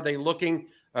linebacker. How are they looking?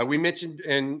 We mentioned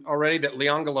already that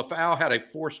Leonga Lafau had a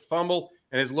forced fumble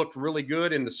and has looked really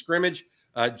good in the scrimmage.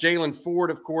 Jalen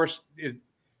Ford, of course,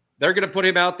 they're going to put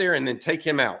him out there and then take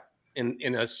him out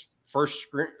in a first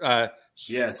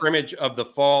scrimmage of the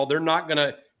fall. They're not going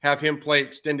to have him play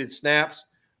extended snaps.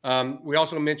 We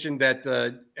also mentioned that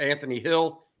Anthony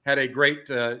Hill had a great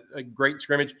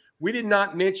scrimmage. We did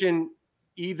not mention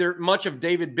either much of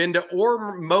David Benda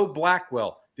or Mo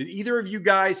Blackwell. Did either of you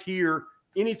guys hear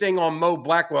anything on Mo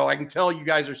Blackwell? I can tell you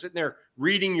guys are sitting there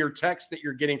reading your text that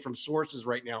you're getting from sources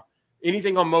right now.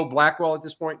 Anything on Mo Blackwell at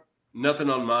this point? Nothing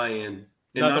on my end.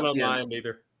 Nothing on my end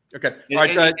either. Okay. And, all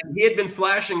right. And he had been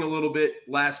flashing a little bit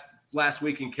last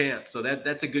week in camp, so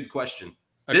that's a good question.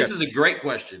 Okay. This is a great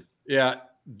question. Yeah.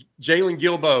 Jalen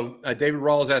Gilbo, David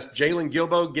Rawls asked, Jalen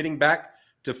Gilbo getting back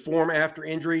to form after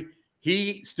injury.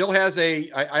 He still has I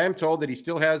am told that he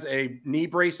still has a knee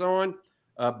brace on,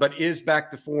 but is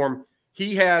back to form.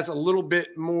 He has a little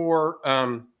bit more,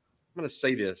 I'm going to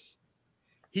say this.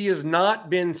 He has not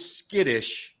been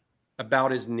skittish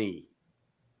about his knee,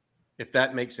 if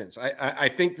that makes sense. I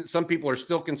think that some people are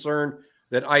still concerned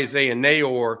that Isaiah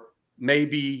Nayor may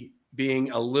be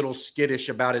being a little skittish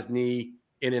about his knee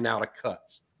in and out of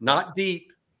cuts. Not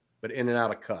deep, but in and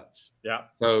out of cuts. Yeah.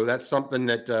 So that's something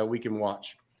that we can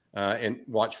watch and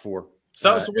watch for.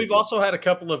 So we've also had a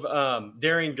couple of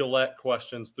Darian Gillette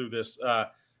questions through this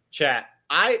chat.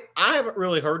 I haven't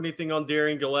really heard anything on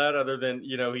Darian Gillette other than,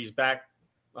 he's back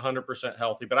 100%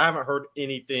 healthy, but I haven't heard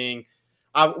anything.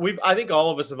 I think all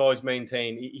of us have always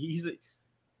maintained he's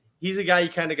a guy you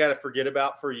kind of got to forget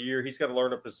about for a year. He's got to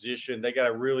learn a position. He's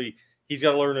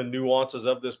got to learn the nuances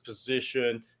of this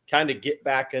position, kind of get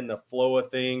back in the flow of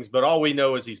things. But all we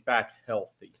know is he's back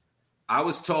healthy. I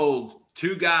was told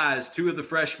two of the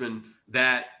freshmen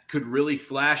that could really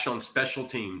flash on special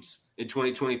teams in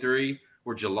 2023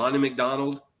 were Jelani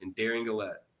McDonald and Darian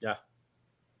Gillette. Yeah.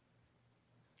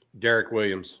 Derek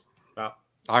Williams. Wow.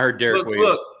 I heard Derek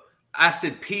Williams. Look, I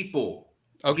said people.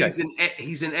 Okay.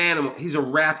 He's an animal. He's a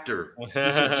raptor.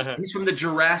 He's from the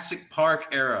Jurassic Park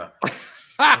era.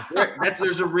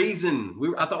 There's a reason.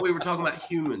 I thought we were talking about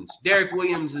humans. Derek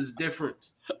Williams is different.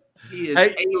 He is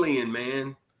alien,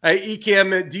 man. Hey,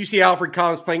 Ekim, do you see Alfred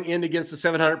Collins playing end against the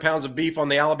 700 pounds of beef on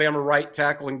the Alabama right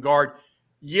tackle and guard?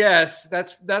 Yes,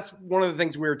 that's one of the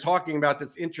things we were talking about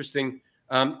that's interesting.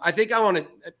 I think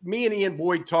me and Ian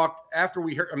Boyd talked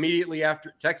texted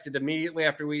immediately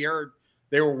after we heard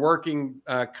they were working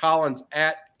Collins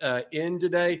at end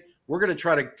today. We're going to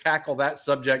try to tackle that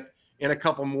subject and a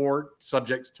couple more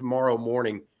subjects tomorrow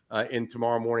morning in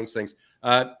tomorrow morning's things.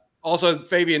 Also,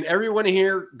 Fabian, everyone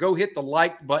here, go hit the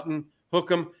like button, hook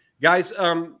them. Guys,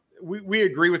 we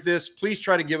agree with this. Please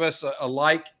try to give us a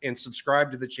like and subscribe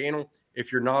to the channel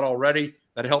if you're not already.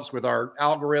 That helps with our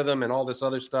algorithm and all this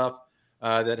other stuff.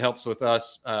 That helps with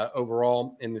us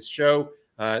overall in this show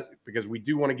because we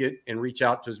do want to get and reach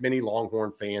out to as many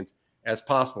Longhorn fans as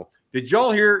possible. Did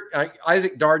y'all hear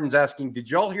Isaac Darden's asking, did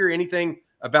y'all hear anything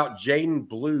about Jaden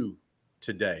Blue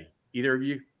today? Either of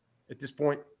you at this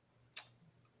point?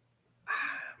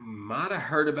 Might have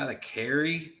heard about a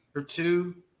carry or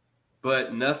two,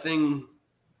 but nothing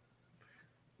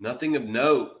of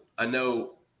note. I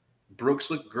know Brooks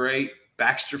looked great.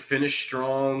 Baxter finished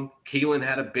strong. Keelan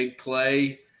had a big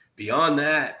play. Beyond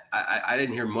that, I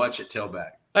didn't hear much at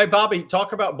tailback. Hey, Bobby,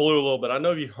 talk about Blue a little bit. I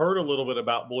know you heard a little bit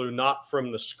about Blue, not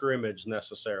from the scrimmage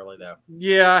necessarily, though.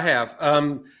 Yeah, I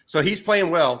have. So he's playing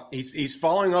well. He's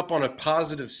following up on a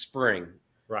positive spring.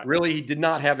 Right. Really, he did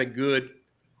not have a good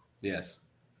 – Yes.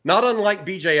 Not unlike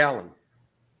B.J. Allen,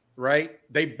 right?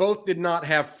 They both did not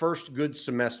have first good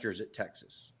semesters at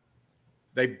Texas.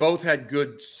 They both had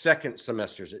good second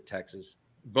semesters at Texas.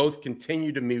 Both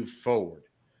continue to move forward,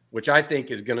 which I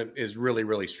think is really,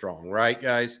 really strong, right,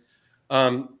 guys?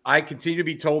 I continue to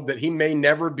be told that he may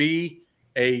never be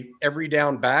a every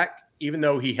down back, even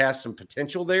though he has some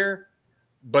potential there.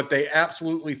 But they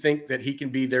absolutely think that he can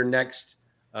be their next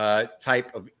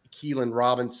type of Keelan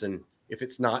Robinson if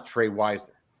it's not Trey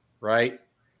Wisner, right?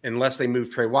 Unless they move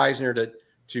Trey Wisner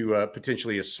to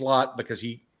potentially a slot because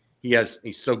he's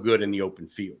so good in the open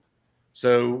field.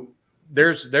 So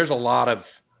there's a lot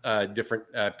of different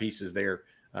pieces there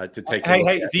to take.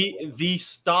 Hey, the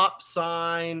stop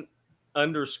sign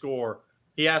 _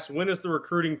 he asked, when is the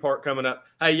recruiting part coming up?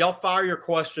 Hey, y'all fire your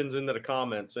questions into the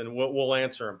comments and we'll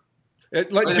answer them.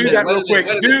 Let's do that real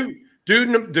quick.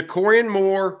 Do DeCorian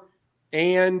Moore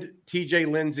and TJ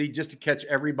Lindsey just to catch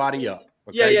everybody up.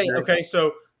 Okay? Yeah. Okay,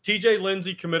 so TJ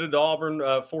Lindsey committed to Auburn,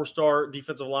 4-star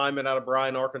defensive lineman out of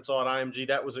Bryan, Arkansas at IMG.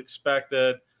 That was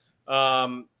expected.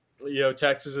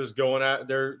 Texas is going out.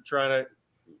 They're trying to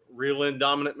reel in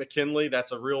Dominic McKinley.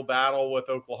 That's a real battle with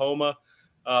Oklahoma.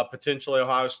 Potentially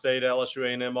Ohio State, LSU,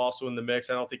 A&M also in the mix.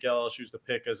 I don't think LSU's the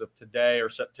pick as of today or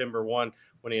September 1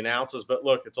 when he announces. But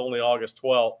look, it's only August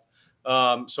 12th.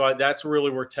 So that's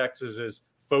really where Texas's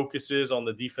focus is on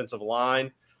the defensive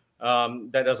line.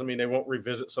 That doesn't mean they won't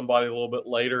revisit somebody a little bit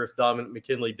later if Dominic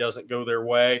McKinley doesn't go their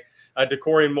way.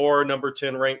 DeCorian Moore, number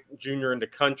 10 ranked junior in the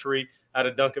country out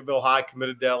of Duncanville High,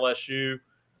 committed to LSU.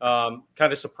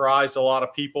 Kind of surprised a lot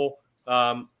of people.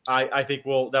 I think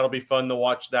that'll be fun to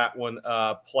watch that one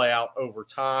play out over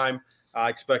time. I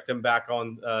expect him back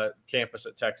on campus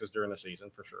at Texas during the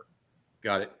season for sure.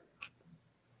 Got it.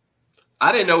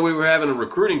 I didn't know we were having a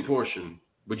recruiting portion.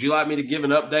 Would you like me to give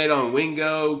an update on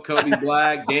Wingo, Kobe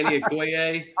Black, Danny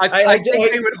Okoye? I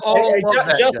think they would all love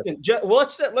that. Justin. Well,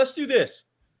 let's do this.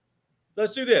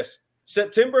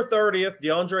 September 30th,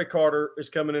 DeAndre Carter is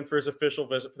coming in for his official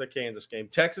visit for the Kansas game.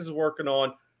 Texas is working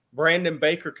on Brandon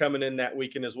Baker coming in that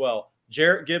weekend as well.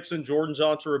 Jarrett Gibson, Jordan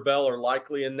Johnson-Rebel are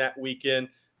likely in that weekend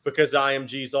because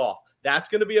IMG's off. That's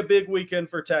going to be a big weekend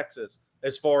for Texas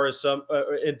as far as some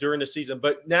during the season.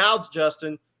 But now,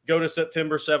 Justin, go to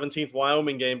September 17th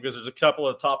Wyoming game because there's a couple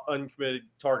of top uncommitted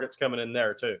targets coming in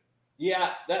there too.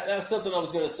 Yeah, that's something I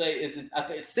was going to say. I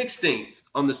think it's 16th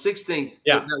on the 16th.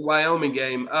 Yeah, that Wyoming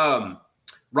game.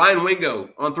 Ryan Wingo,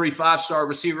 on 3 5-star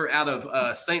receiver out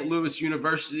of St. Louis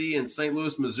University in St.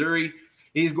 Louis, Missouri.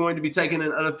 He's going to be taking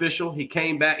an unofficial. He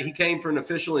came back. He came for an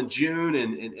official in June,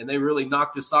 and they really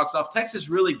knocked his socks off. Texas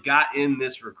really got in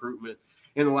this recruitment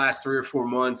in the last 3 or 4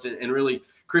 months, and really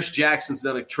Chris Jackson's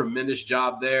done a tremendous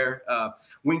job there.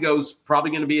 Wingo's probably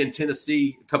going to be in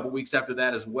Tennessee a couple weeks after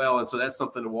that as well, and so that's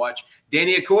something to watch.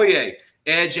 Danny Okoye,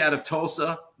 edge out of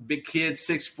Tulsa, big kid,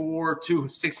 6'4",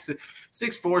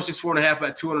 6'4", and a half,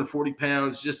 about 240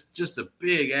 pounds, just a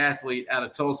big athlete out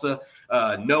of Tulsa.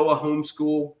 Noah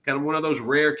homeschool, kind of one of those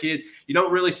rare kids. You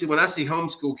don't really see, when I see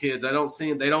homeschool kids, I don't see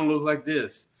them, they don't look like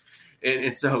this.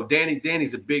 And so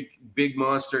Danny's a big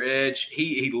monster edge.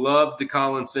 He loved the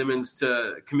Colin Simmons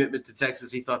commitment to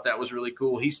Texas. He thought that was really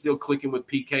cool. He's still clicking with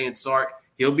PK and Sark.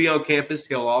 He'll be on campus.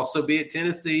 He'll also be at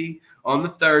Tennessee on the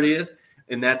 30th.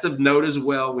 And that's of note as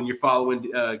well when you're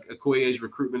following Okoye's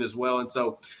recruitment as well. And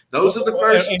so those are the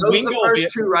first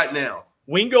two right now.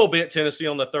 Wingo will be at Tennessee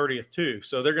on the 30th too.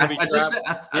 So they're going to be traveling.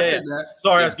 I said that.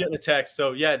 Sorry, yeah. I was getting a text.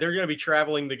 So, yeah, they're going to be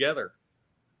traveling together.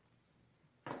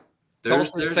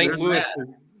 There's St. Louis,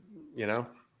 you know.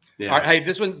 Yeah. All right, hey,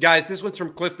 this one's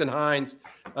from Clifton Hines.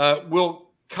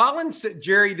 Will Collins,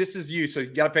 Jerry, this is you, so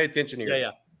you got to pay attention here. Yeah.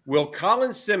 Will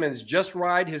Colin Simmons just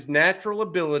ride his natural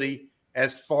ability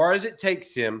as far as it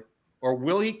takes him, or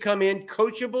will he come in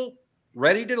coachable,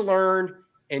 ready to learn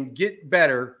and get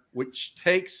better, which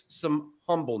takes some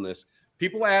humbleness?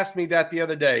 People asked me that the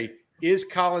other day. Is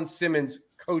Colin Simmons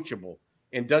coachable,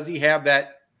 and does he have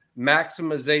that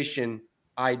maximization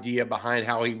idea behind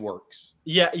how he works?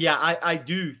 Yeah, I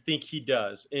do think he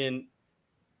does. And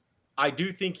I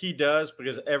do think he does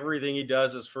because everything he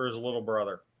does is for his little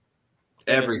brother.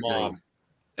 Everything.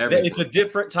 It's a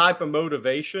different type of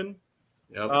motivation.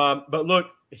 Yep. But look,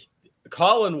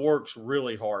 Colin works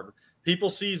really hard. People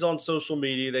sees on social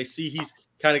media, they see he's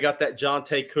kind of got that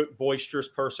Jonte Cook boisterous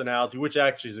personality, which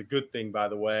actually is a good thing, by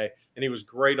the way. And he was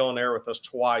great on air with us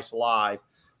twice live.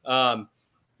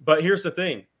 But here's the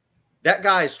thing. That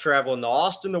guy is traveling to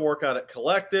Austin to work out at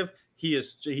Collective. He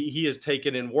is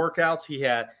taken in workouts.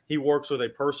 He works with a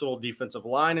personal defensive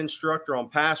line instructor on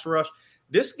pass rush.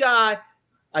 This guy,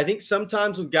 I think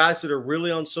sometimes with guys that are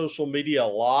really on social media a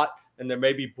lot and they're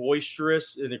maybe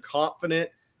boisterous and they're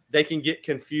confident, they can get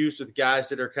confused with guys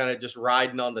that are kind of just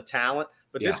riding on the talent.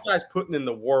 But This guy's putting in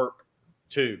the work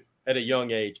too at a young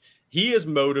age. He is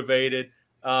motivated.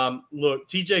 Look,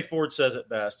 TJ Ford says it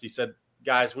best. He said,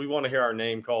 guys, we want to hear our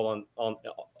name called on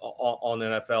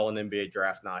NFL and NBA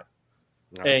draft night.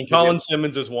 Right. And Colin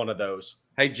Simmons is one of those.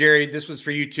 Hey, Jerry, this was for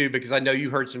you too, because I know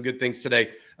you heard some good things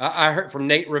today. I heard from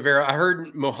Nate Rivera. I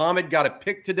heard Muhammad got a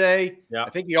pick today. Yeah. I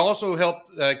think he also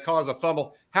helped cause a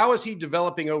fumble. How is he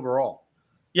developing overall?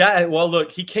 Yeah, well,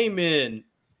 look, he came in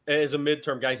as a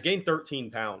midterm guy. He's gained 13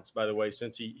 pounds, by the way,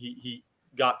 since he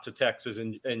got to Texas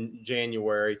in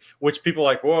January, which people are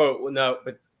like, whoa, no,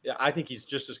 but I think he's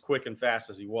just as quick and fast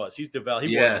as he was. He's developed.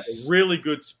 He was a really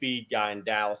good speed guy in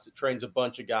Dallas that trains a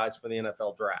bunch of guys for the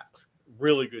NFL draft.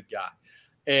 Really good guy.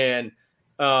 And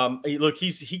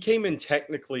he came in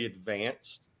technically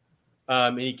advanced.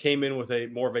 And he came in with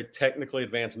more of a technically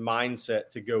advanced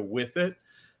mindset to go with it.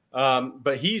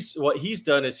 But what he's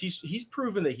done is he's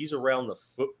proven that he's around the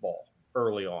football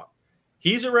early on.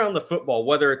 He's around the football,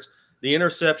 whether it's the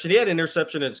interception. He had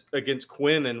interception against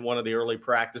Quinn in one of the early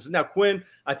practices. Now, Quinn,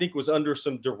 I think, was under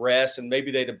some duress, and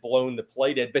maybe they'd have blown the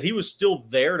play dead, but he was still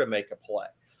there to make a play.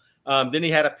 Then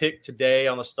he had a pick today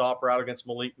on the stop route against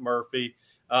Malik Murphy,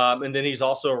 and then he's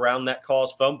also around that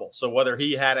caused fumble. So whether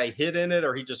he had a hit in it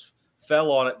or he just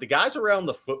fell on it, the guy's around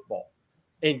the football.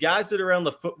 And guys that are around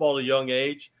the football at a young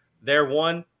age,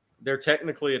 they're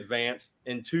technically advanced,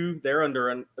 and two, they're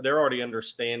already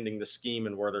understanding the scheme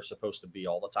and where they're supposed to be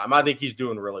all the time. I think he's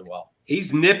doing really well.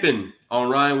 He's nipping on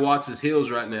Ryan Watts'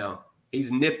 heels right now.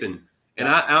 He's nipping, and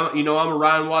I'm a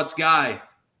Ryan Watts guy,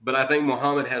 but I think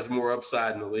Muhammad has more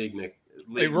upside in the league. Nick,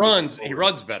 he runs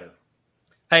better.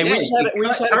 Hey, we just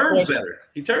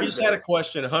had a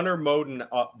question. Hunter Moden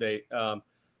update.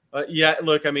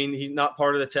 Look, I mean, he's not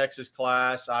part of the Texas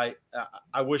class. I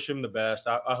wish him the best.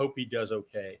 I hope he does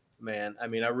okay, man. I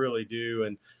mean, I really do.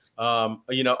 And,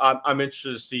 I'm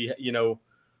interested to see,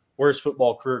 where his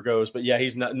football career goes. But yeah,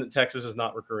 Texas is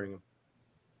not recruiting him.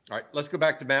 All right, let's go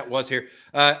back to Matt Was here.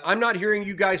 I'm not hearing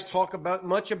you guys talk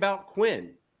much about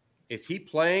Quinn. Is he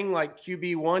playing like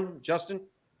QB1, Justin?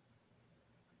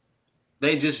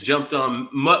 They just jumped on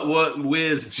Mutt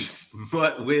Whiz.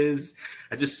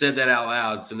 I just said that out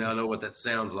loud, so now I know what that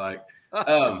sounds like.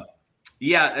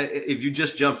 Yeah, if you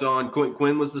just jumped on,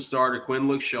 Quinn was the starter. Quinn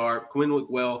looked sharp. Quinn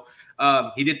looked well.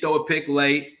 He did throw a pick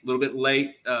late, a little bit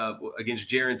late against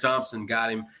Jaron Thompson,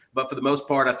 got him. But for the most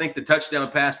part, I think the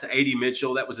touchdown pass to A.D.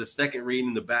 Mitchell, that was his second read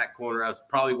in the back corner. That was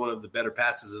probably one of the better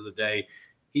passes of the day.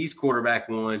 He's quarterback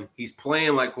one. He's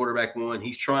playing like quarterback one.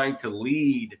 He's trying to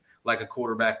lead like a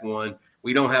quarterback one.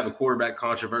 We don't have a quarterback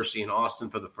controversy in Austin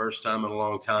for the first time in a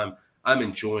long time. I'm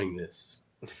enjoying this.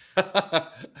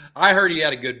 I heard he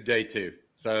had a good day too.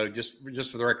 So just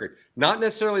for the record, not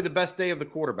necessarily the best day of the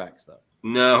quarterbacks though.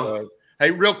 No.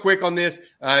 Hey, real quick on this,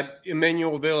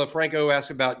 Emmanuel Villafranco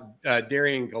asked about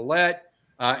Darian Gillette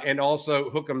and also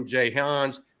Hookem J.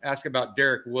 Hans asked about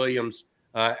Derek Williams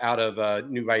out of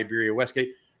New Iberia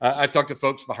Westgate. I've talked to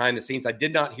folks behind the scenes. I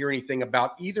did not hear anything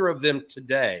about either of them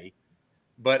today,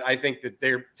 but I think that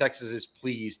Texas is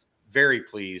pleased, very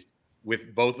pleased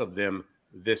with both of them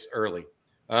this early.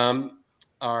 All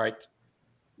right,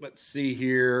 let's see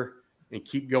here and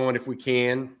keep going if we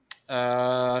can.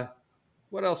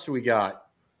 What else do we got?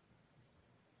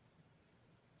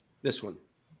 This one.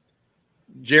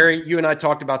 Jerry, you and I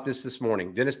talked about this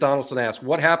morning. Dennis Donaldson asked,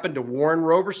 what happened to Warren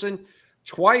Roberson?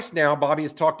 Twice now, Bobby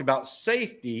has talked about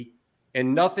safety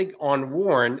and nothing on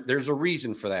Warren. There's a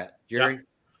reason for that. Jerry?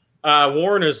 Yeah.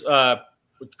 Warren is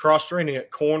cross-training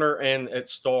at corner and at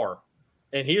star.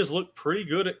 And he has looked pretty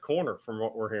good at corner from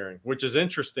what we're hearing, which is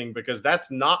interesting because that's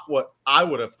not what I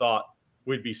would have thought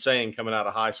we'd be saying coming out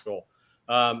of high school.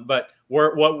 But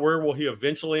where will he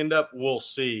eventually end up? We'll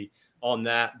see on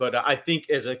that. But I think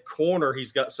as a corner,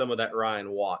 he's got some of that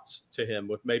Ryan Watts to him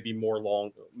with maybe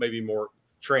more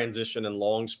transition and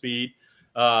long speed.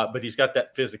 But he's got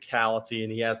that physicality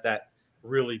and he has that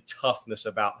really toughness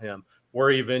about him. Where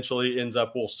he eventually ends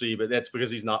up, we'll see. But that's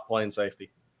because he's not playing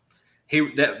safety.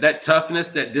 That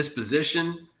toughness, that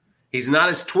disposition, he's not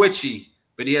as twitchy,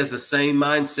 but he has the same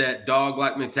mindset,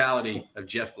 dog-like mentality of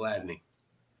Jeff Gladney.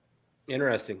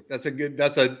 Interesting. That's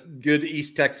a good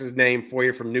East Texas name for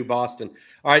you from New Boston.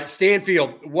 All right,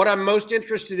 Stanfield, what I'm most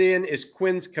interested in is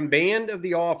Quinn's command of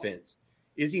the offense.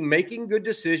 Is he making good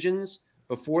decisions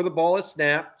before the ball is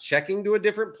snapped, checking to a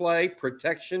different play,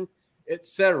 protection,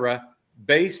 etc.,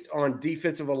 based on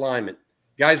defensive alignment?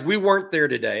 Guys, we weren't there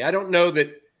today. I don't know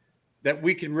that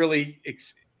we can really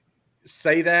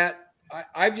say that.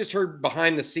 I've just heard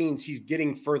behind the scenes he's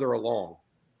getting further along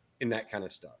in that kind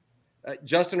of stuff.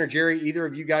 Justin or Jerry, either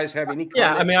of you guys have any comment?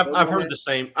 Yeah, I mean, I've heard the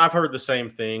same. I've heard the same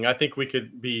thing. I think we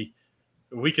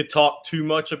could talk too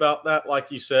much about that,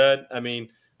 like you said. I mean,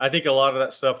 I think a lot of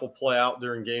that stuff will play out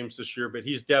during games this year, but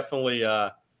he's definitely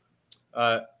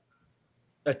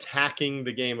attacking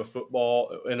the game of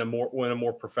football in a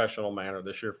more professional manner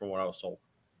this year, from what I was told.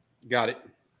 Got it.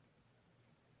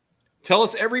 Tell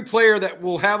us every player that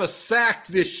will have a sack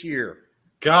this year.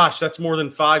 Gosh, that's more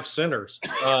than 5 centers.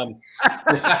 All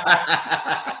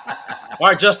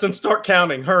right, Justin, start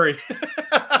counting. Hurry.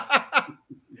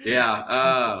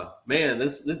 Yeah. Man,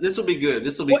 this will be good.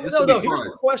 This will be fun. Here's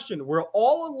the question. Will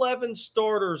all 11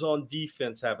 starters on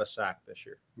defense have a sack this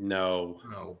year? No.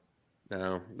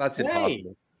 That's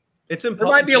impossible. It's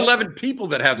impossible. There might be 11 people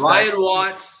that have Ryan sacks.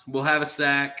 Watts will have a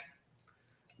sack.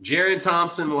 Jaron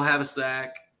Thompson will have a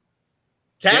sack.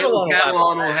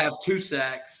 Catalon will have 2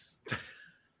 sacks.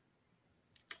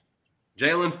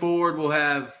 Jalen Ford will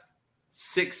have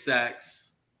 6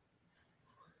 sacks.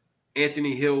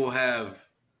 Anthony Hill will have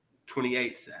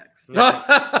 28 sacks.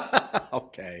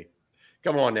 Okay.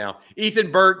 Come on now.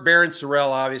 Ethan Burke, Baron Sorrell,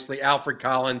 obviously, Alfred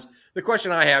Collins. The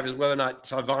question I have is whether or not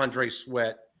Tavondre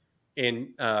Sweat and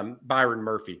Byron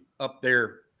Murphy up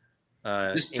there.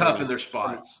 Just tough in their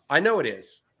spots. I know it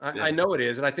is. I know it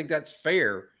is, and I think that's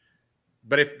fair.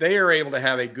 But if they are able to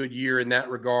have a good year in that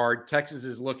regard, Texas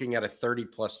is looking at a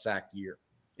 30-plus sack year,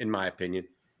 in my opinion.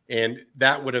 And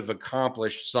that would have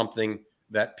accomplished something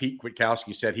that Pete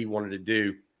Kwiatkowski said he wanted to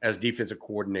do as defensive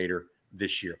coordinator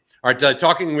this year. All right,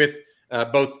 talking with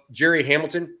both Jerry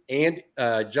Hamilton and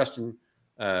Justin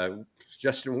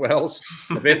Wells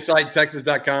of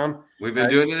InsideTexas.com. We've been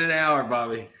doing it an hour,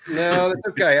 Bobby. No, that's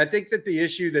okay. I think that the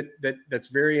issue that's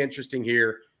very interesting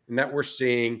here and that we're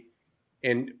seeing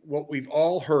and what we've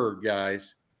all heard,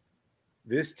 guys,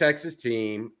 this Texas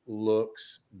team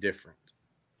looks different.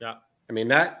 Yeah. I mean,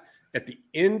 that at the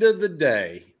end of the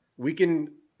day, we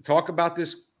can talk about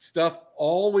this stuff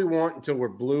all we want until we're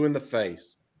blue in the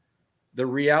face. the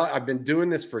reality, I've been doing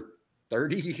this for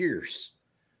 30 years.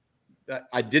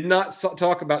 I did not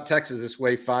talk about Texas this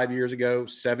way 5 years ago,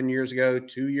 7 years ago,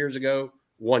 2 years ago,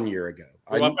 1 year ago.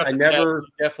 Well, I never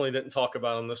definitely didn't talk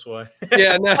about them this way.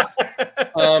 Yeah, no.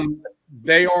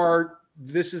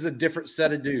 This is a different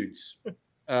set of dudes.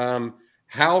 How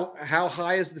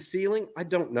high is the ceiling? I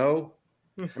don't know.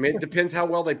 I mean, it depends how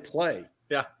well they play.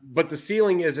 Yeah. But the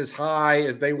ceiling is as high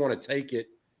as they want to take it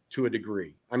to a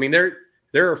degree. I mean, there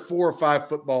are 4 or 5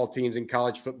 football teams in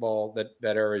college football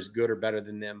that are as good or better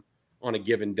than them on a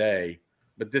given day.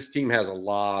 But this team has a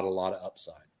lot of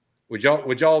upside. Would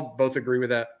y'all both agree with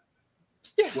that?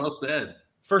 Yeah. Well said.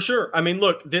 For sure. I mean,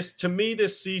 look, this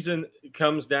season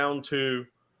comes down to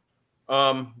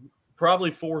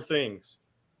probably 4 things.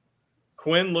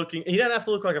 Quinn he doesn't have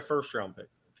to look like a first-round pick.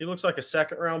 If he looks like a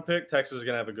second-round pick, Texas is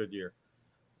going to have a good year.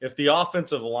 If the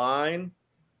offensive line,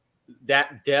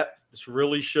 that depth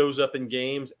really shows up in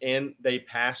games and they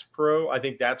pass pro, I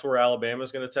think that's where Alabama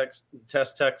is going to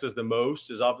test Texas the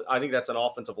most. I think that's an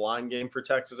offensive line game for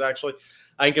Texas, actually.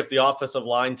 I think if the offensive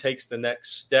line takes the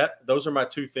next step, those are my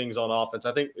 2 things on offense.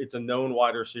 I think it's a known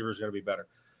wide receiver is going to be better.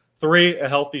 3, a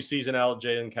healthy season out of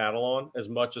Jalen Catalon as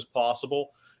much as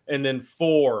possible. And then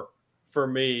 4, for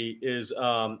me, is,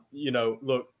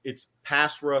 look, it's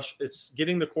pass rush. It's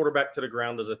getting the quarterback to the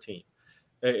ground as a team.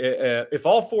 If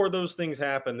all 4 of those things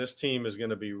happen, this team is going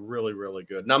to be really, really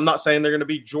good. And I'm not saying they're going to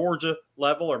be Georgia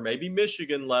level or maybe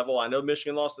Michigan level. I know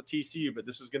Michigan lost to TCU, but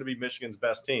this is going to be Michigan's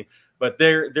best team. But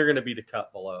they're going to be the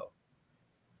cut below.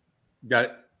 Got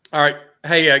it. All right.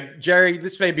 Hey, Jerry,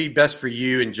 this may be best for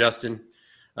you and Justin.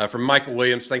 From Michael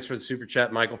Williams. Thanks for the super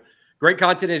chat, Michael. Great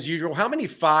content as usual. How many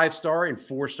 5-star and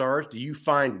 4-stars do you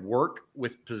find work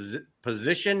with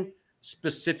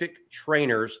position-specific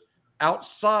trainers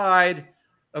outside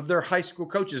of their high school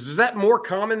coaches? Is that more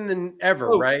common than ever,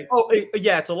 right?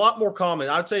 Yeah, it's a lot more common.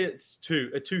 I'd say it's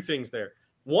 2 things there.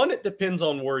 1, it depends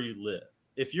on where you live.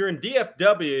 If you're in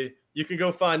DFW, you can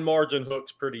go find Margin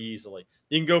Hooks pretty easily.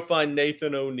 You can go find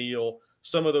Nathan O'Neill,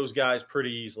 some of those guys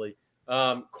pretty easily.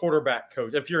 Quarterback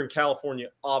coach. If you're in California,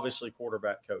 obviously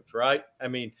quarterback coach, right? I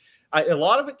mean, a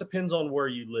lot of it depends on where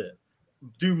you live.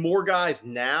 Do more guys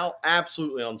now?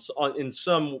 Absolutely, in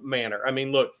some manner. I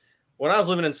mean, look, when I was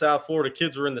living in South Florida,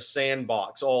 kids were in the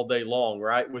sandbox all day long,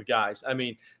 right, with guys. I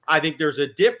mean, I think there's a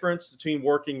difference between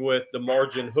working with the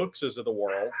Margin Hookses of the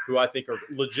world, who I think are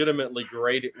legitimately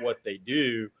great at what they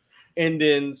do, and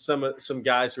then some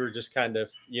guys who are just kind of,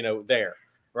 there.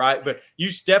 Right. But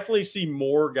you definitely see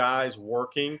more guys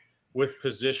working with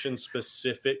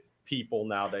position-specific people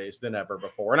nowadays than ever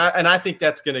before. And I think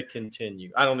that's going to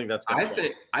continue. I don't think that's going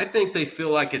to I think they feel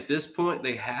like at this point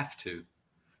they have to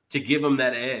give them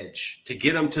that edge, to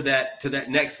get them to that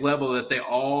next level that they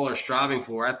all are striving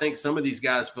for. I think some of these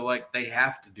guys feel like they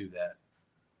have to do that.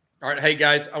 All right. Hey,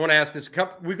 guys, I want to ask this.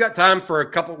 We've got time for a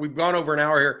couple. We've gone over an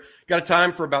hour here. Got a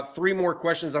time for about 3 more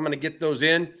questions. I'm going to get those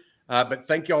in. But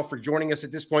thank y'all for joining us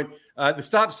at this point. The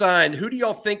stop sign, who do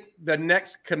y'all think the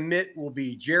next commit will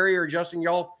be? Jerry or Justin?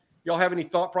 Y'all have any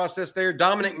thought process there?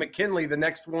 Dominic McKinley, the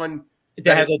next one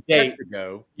that has a date to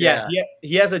go. Yeah.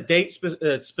 He has a date.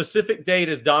 Specific date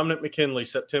is Dominic McKinley,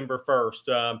 September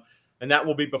 1st. And that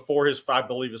will be before I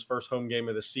believe his first home game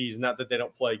of the season. Not that they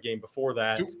don't play a game before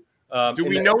that. Do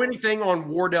we know anything on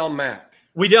Wardell Mack?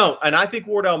 We don't. And I think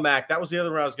Wardell Mack, that was the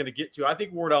other one I was going to get to. I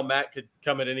think Wardell Mack could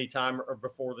come at any time or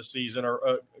before the season or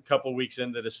a couple of weeks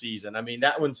into the season. I mean,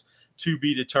 that one's to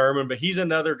be determined, but he's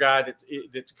another guy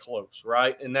that's close,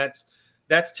 right? And that's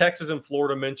Texas and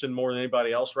Florida mentioned more than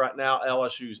anybody else right now.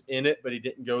 LSU's in it, but he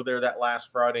didn't go there that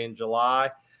last Friday in July.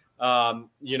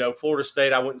 Florida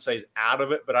State, I wouldn't say is out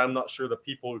of it, but I'm not sure the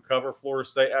people who cover Florida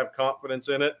State have confidence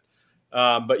in it.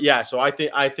 But yeah, so I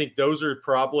think those are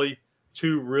probably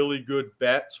 2 really good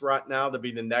bets right now to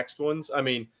be the next ones. I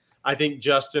mean, I think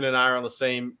Justin and I are on the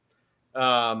same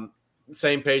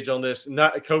page on this.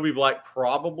 Not Kobe Black,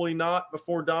 probably not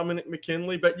before Dominic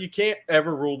McKinley, but you can't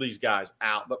ever rule these guys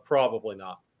out, but probably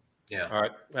not. Yeah. All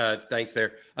right. Thanks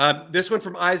there. This one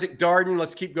from Isaac Darden.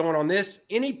 Let's keep going on this.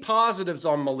 Any positives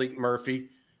on Malik Murphy?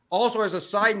 Also, as a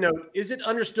side note, is it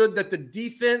understood that the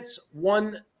defense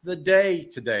won the day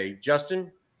today?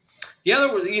 Justin?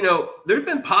 Yeah, there have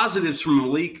been positives from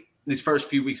Malik these first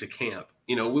few weeks of camp.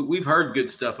 We've heard good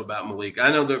stuff about Malik.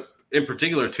 I know that in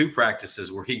particular 2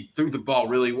 practices where he threw the ball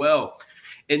really well.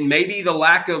 And maybe the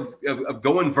lack of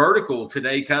going vertical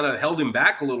today kind of held him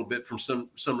back a little bit from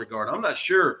some regard. I'm not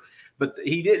sure, but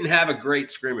he didn't have a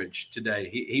great scrimmage today.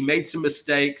 He made some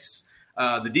mistakes.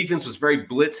 The defense was very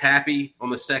blitz happy on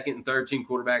the second and third team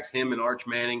quarterbacks, him and Arch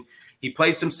Manning. He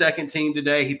played some second team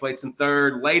today. He played some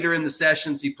third. Later in the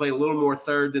sessions, he played a little more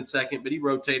third than second, but he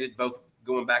rotated both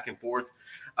going back and forth.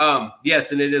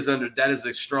 Yes, and that is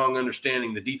a strong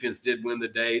understanding. The defense did win the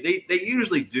day. They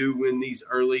usually do win these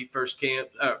early first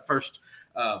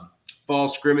fall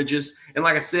scrimmages. And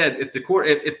like I said,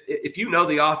 if you know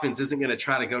the offense isn't going to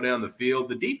try to go down the field,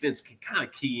 the defense can kind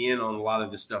of key in on a lot of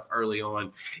this stuff early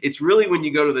on. It's really when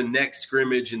you go to the next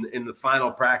scrimmage and in the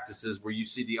final practices where you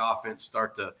see the offense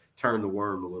start to turn the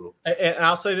worm a little. And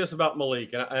I'll say this about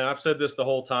Malik, and I've said this the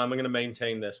whole time. I'm going to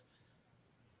maintain this.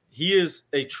 He is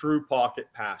a true pocket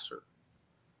passer.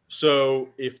 So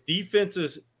if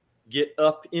defenses get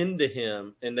up into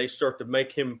him and they start to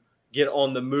make him get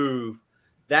on the move,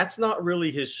 that's not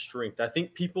really his strength. I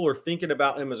think people are thinking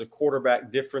about him as a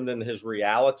quarterback different than his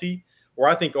reality, where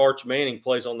I think Arch Manning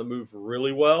plays on the move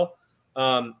really well.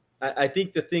 I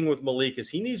think the thing with Malik is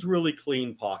he needs really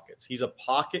clean pockets. He's a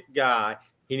pocket guy.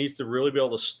 He needs to really be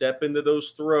able to step into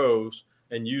those throws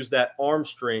and use that arm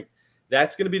strength.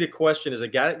 That's going to be the question. Is a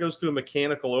guy that goes through a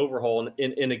mechanical overhaul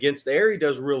and against the air, he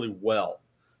does really well.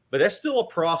 But that's still a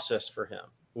process for him.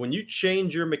 When you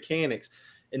change your mechanics,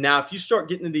 and now if you start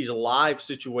getting into these live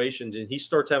situations and he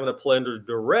starts having to play under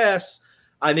duress,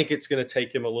 I think it's going to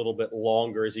take him a little bit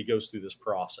longer as he goes through this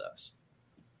process.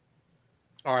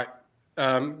 All right.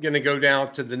 I'm going to go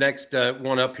down to the next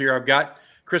one up here. I've got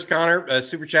Chris Connor,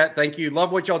 Super Chat. Thank you.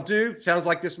 Love what y'all do. Sounds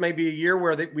like this may be a year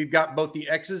where we've got both the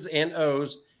X's and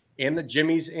O's and the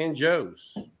Jimmies and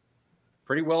Joes.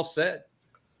 Pretty well said.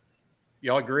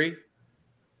 Y'all agree?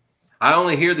 I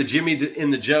only hear the Jimmy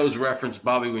and the Joes reference,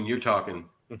 Bobby, when you're talking.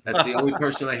 That's the only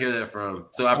person I hear that from.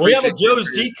 So we have a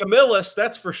Joe's D. Camillus,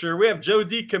 that's for sure. We have Joe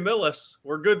D. Camillus.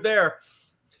 We're good there.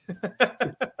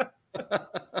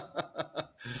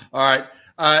 All right.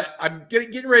 I'm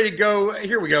getting ready to go.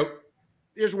 Here we go.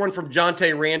 Here's one from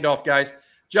Jonte Randolph, guys.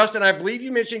 Justin, I believe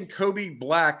you mentioned Kobe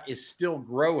Black is still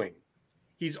growing.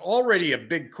 He's already a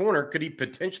big corner. Could he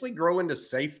potentially grow into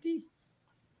safety?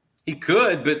 He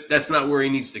could, but that's not where he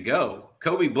needs to go.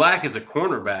 Kobe Black is a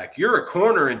cornerback. You're a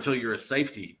corner until you're a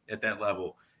safety at that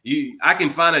level. I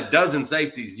can find a dozen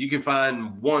safeties. You can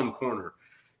find one corner.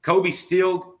 Kobe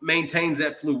still maintains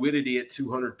that fluidity at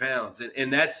 200 pounds,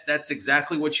 and that's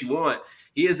exactly what you want.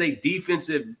 He is a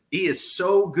defensive – he is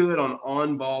so good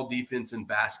on-ball defense in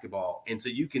basketball, and so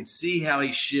you can see how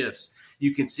he shifts.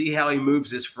 You can see how he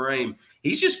moves his frame.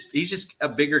 He's just a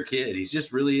bigger kid. He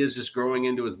just really is just growing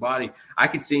into his body. I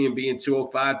could see him being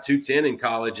 205, 210 in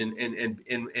college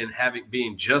and having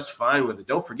being just fine with it.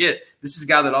 Don't forget, this is a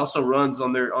guy that also runs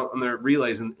on their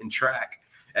relays and track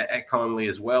at Conley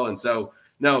as well. And so,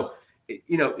 no,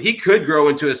 he could grow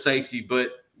into a safety,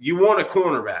 but you want a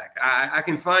cornerback. I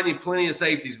can find you plenty of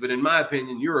safeties, but in my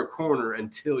opinion, you're a corner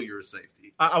until you're a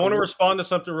safety. I want to respond to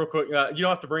something real quick. You don't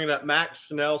have to bring it up. Max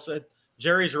Chanel said,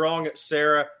 Jerry's wrong at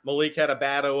Sarah. Malik had a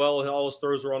bad OL and all his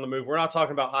throws were on the move. We're not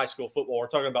talking about high school football. We're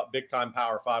talking about big-time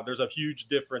Power 5. There's a huge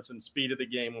difference in speed of the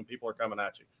game when people are coming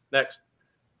at you. Next.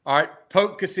 All right.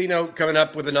 Poke Casino coming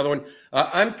up with another one.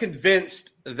 I'm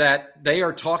convinced that they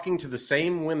are talking to the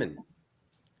same women.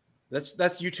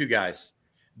 That's you two guys.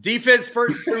 Defense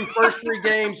through first 3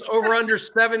 games, over under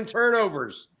 7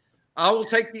 turnovers. I will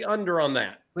take the under on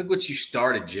that. Look what you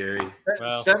started, Jerry.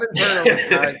 Wow. 7 turnovers,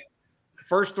 guys.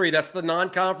 First 3, that's the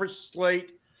non-conference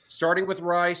slate, starting with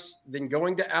Rice, then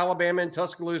going to Alabama and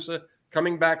Tuscaloosa,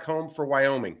 coming back home for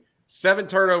Wyoming. 7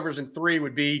 turnovers in 3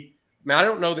 would be – I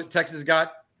don't know that Texas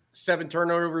got 7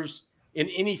 turnovers in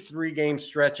any 3-game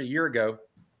stretch a year ago.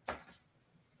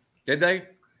 Did they?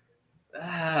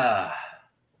 That's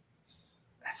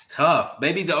tough.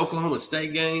 Maybe the Oklahoma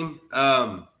State game.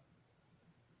 Man,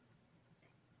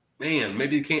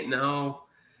 maybe they can't – no.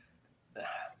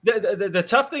 The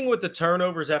tough thing with the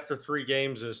turnovers after 3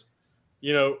 games is,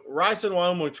 Rice and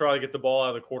Wyoming will try to get the ball out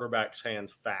of the quarterback's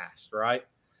hands fast, right?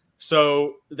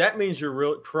 So that means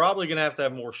you're probably going to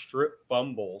have more strip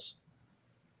fumbles.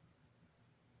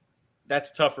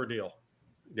 That's a tougher deal.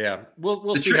 Yeah,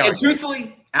 we'll see. And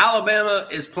truthfully, Alabama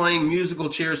is playing musical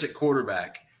chairs at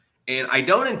quarterback, and I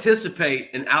don't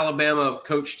anticipate an Alabama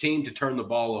coach team to turn the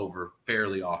ball over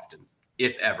fairly often,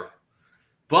 if ever.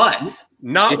 But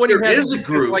not when there is a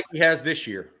group like he has this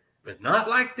year. But not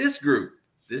like this group.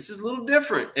 This is a little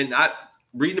different. And I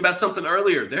reading about something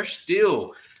earlier. They're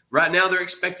still right now. They're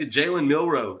expected Jalen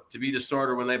Milroe to be the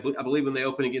starter I believe when they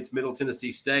open against Middle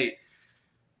Tennessee State.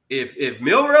 If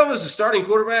Milroe is the starting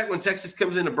quarterback when Texas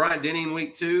comes into Bryant-Denny in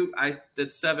week 2,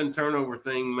 that 7 turnover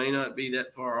thing may not be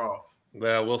that far off.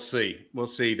 Well, we'll see. We'll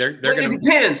see. It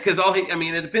depends because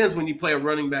it depends when you play a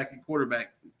running back and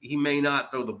quarterback. He may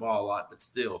not throw the ball a lot, but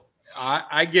still.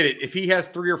 I get it. If he has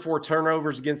 3 or 4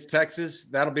 turnovers against Texas,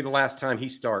 that'll be the last time he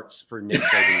starts for Nick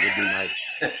Saban.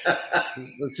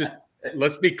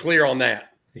 Let's be clear on that.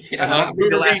 Yeah, might be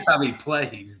the last time he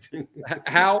plays.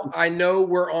 How I know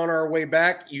we're on our way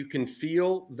back, you can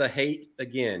feel the hate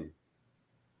again.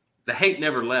 The hate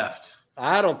never left.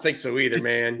 I don't think so either,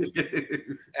 man.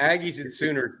 Aggies and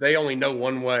Sooners, they only know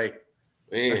one way.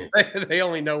 They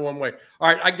only know one way.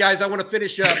 All right, guys, I want to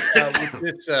finish up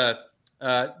with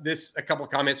this a couple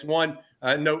of comments. One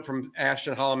note from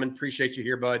Ashton Holloman. Appreciate you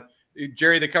here, bud.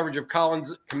 Jerry, the coverage of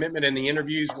Collins' commitment and the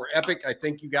interviews were epic. I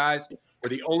think you guys were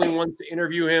the only ones to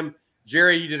interview him.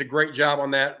 Jerry, you did a great job on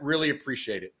that. Really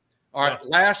appreciate it. All right,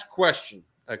 last question,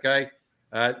 okay?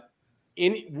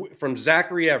 From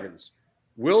Zachary Evans.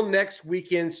 Will next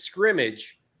weekend's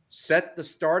scrimmage set the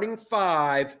starting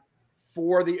 5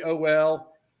 for the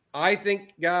OL? I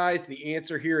think, guys, the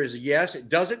answer here is yes. It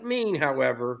doesn't mean,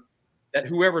 however, that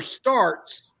whoever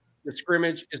starts the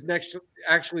scrimmage is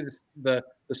actually the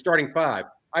starting 5.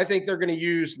 I think they're going to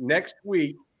use next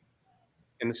week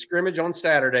in the scrimmage on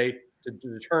Saturday to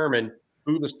determine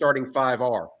who the starting 5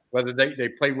 are. Whether they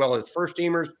play well as first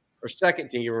teamers or second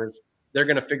teamers, they're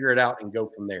going to figure it out and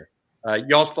go from there.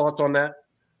 Y'all's thoughts on that?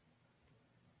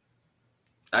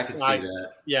 I can see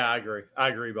that. Yeah, I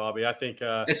agree, Bobby. I think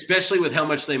especially with how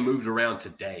much they moved around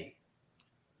today.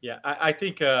 Yeah, I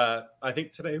think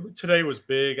today was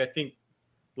big. I think,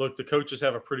 look, the coaches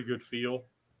have a pretty good feel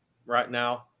right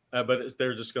now, but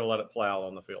they're just going to let it play out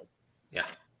on the field. Yeah.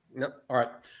 Yep. All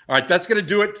right. That's going to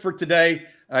do it for today,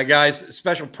 guys.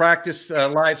 Special practice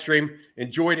live stream.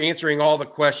 Enjoyed answering all the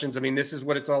questions. I mean, this is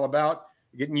what it's all about,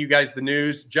 getting you guys the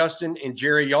news. Justin and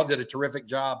Jerry, y'all did a terrific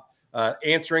job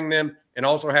answering them and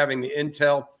also having the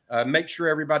intel. Make sure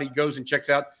everybody goes and checks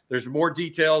out. There's more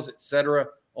details, etc.,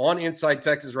 on Inside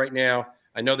Texas right now.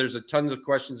 I know there's a tons of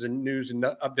questions and news and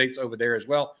updates over there as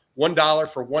well. $1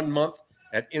 for 1 month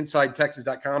at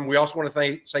InsideTexas.com. We also want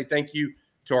to say thank you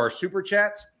to our super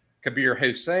chats: Kabir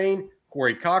Hussein,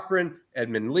 Corey Cochran,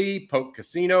 Edmund Lee, Pope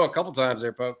Casino, a couple times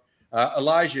there, Pope,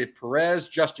 Elijah Perez,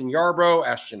 Justin Yarbrough,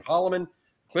 Ashton Holloman,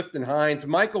 Clifton Hines,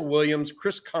 Michael Williams,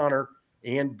 Chris Connor,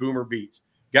 and Boomer Beats.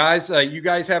 Guys, you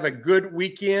guys have a good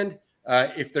weekend.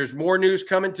 If there's more news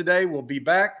coming today, we'll be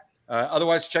back.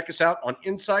 Otherwise, check us out on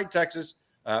Inside Texas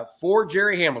for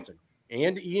Jerry Hamilton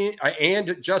and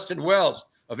Justin Wells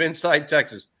of Inside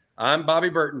Texas. I'm Bobby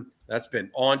Burton. That's been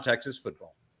On Texas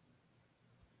Football.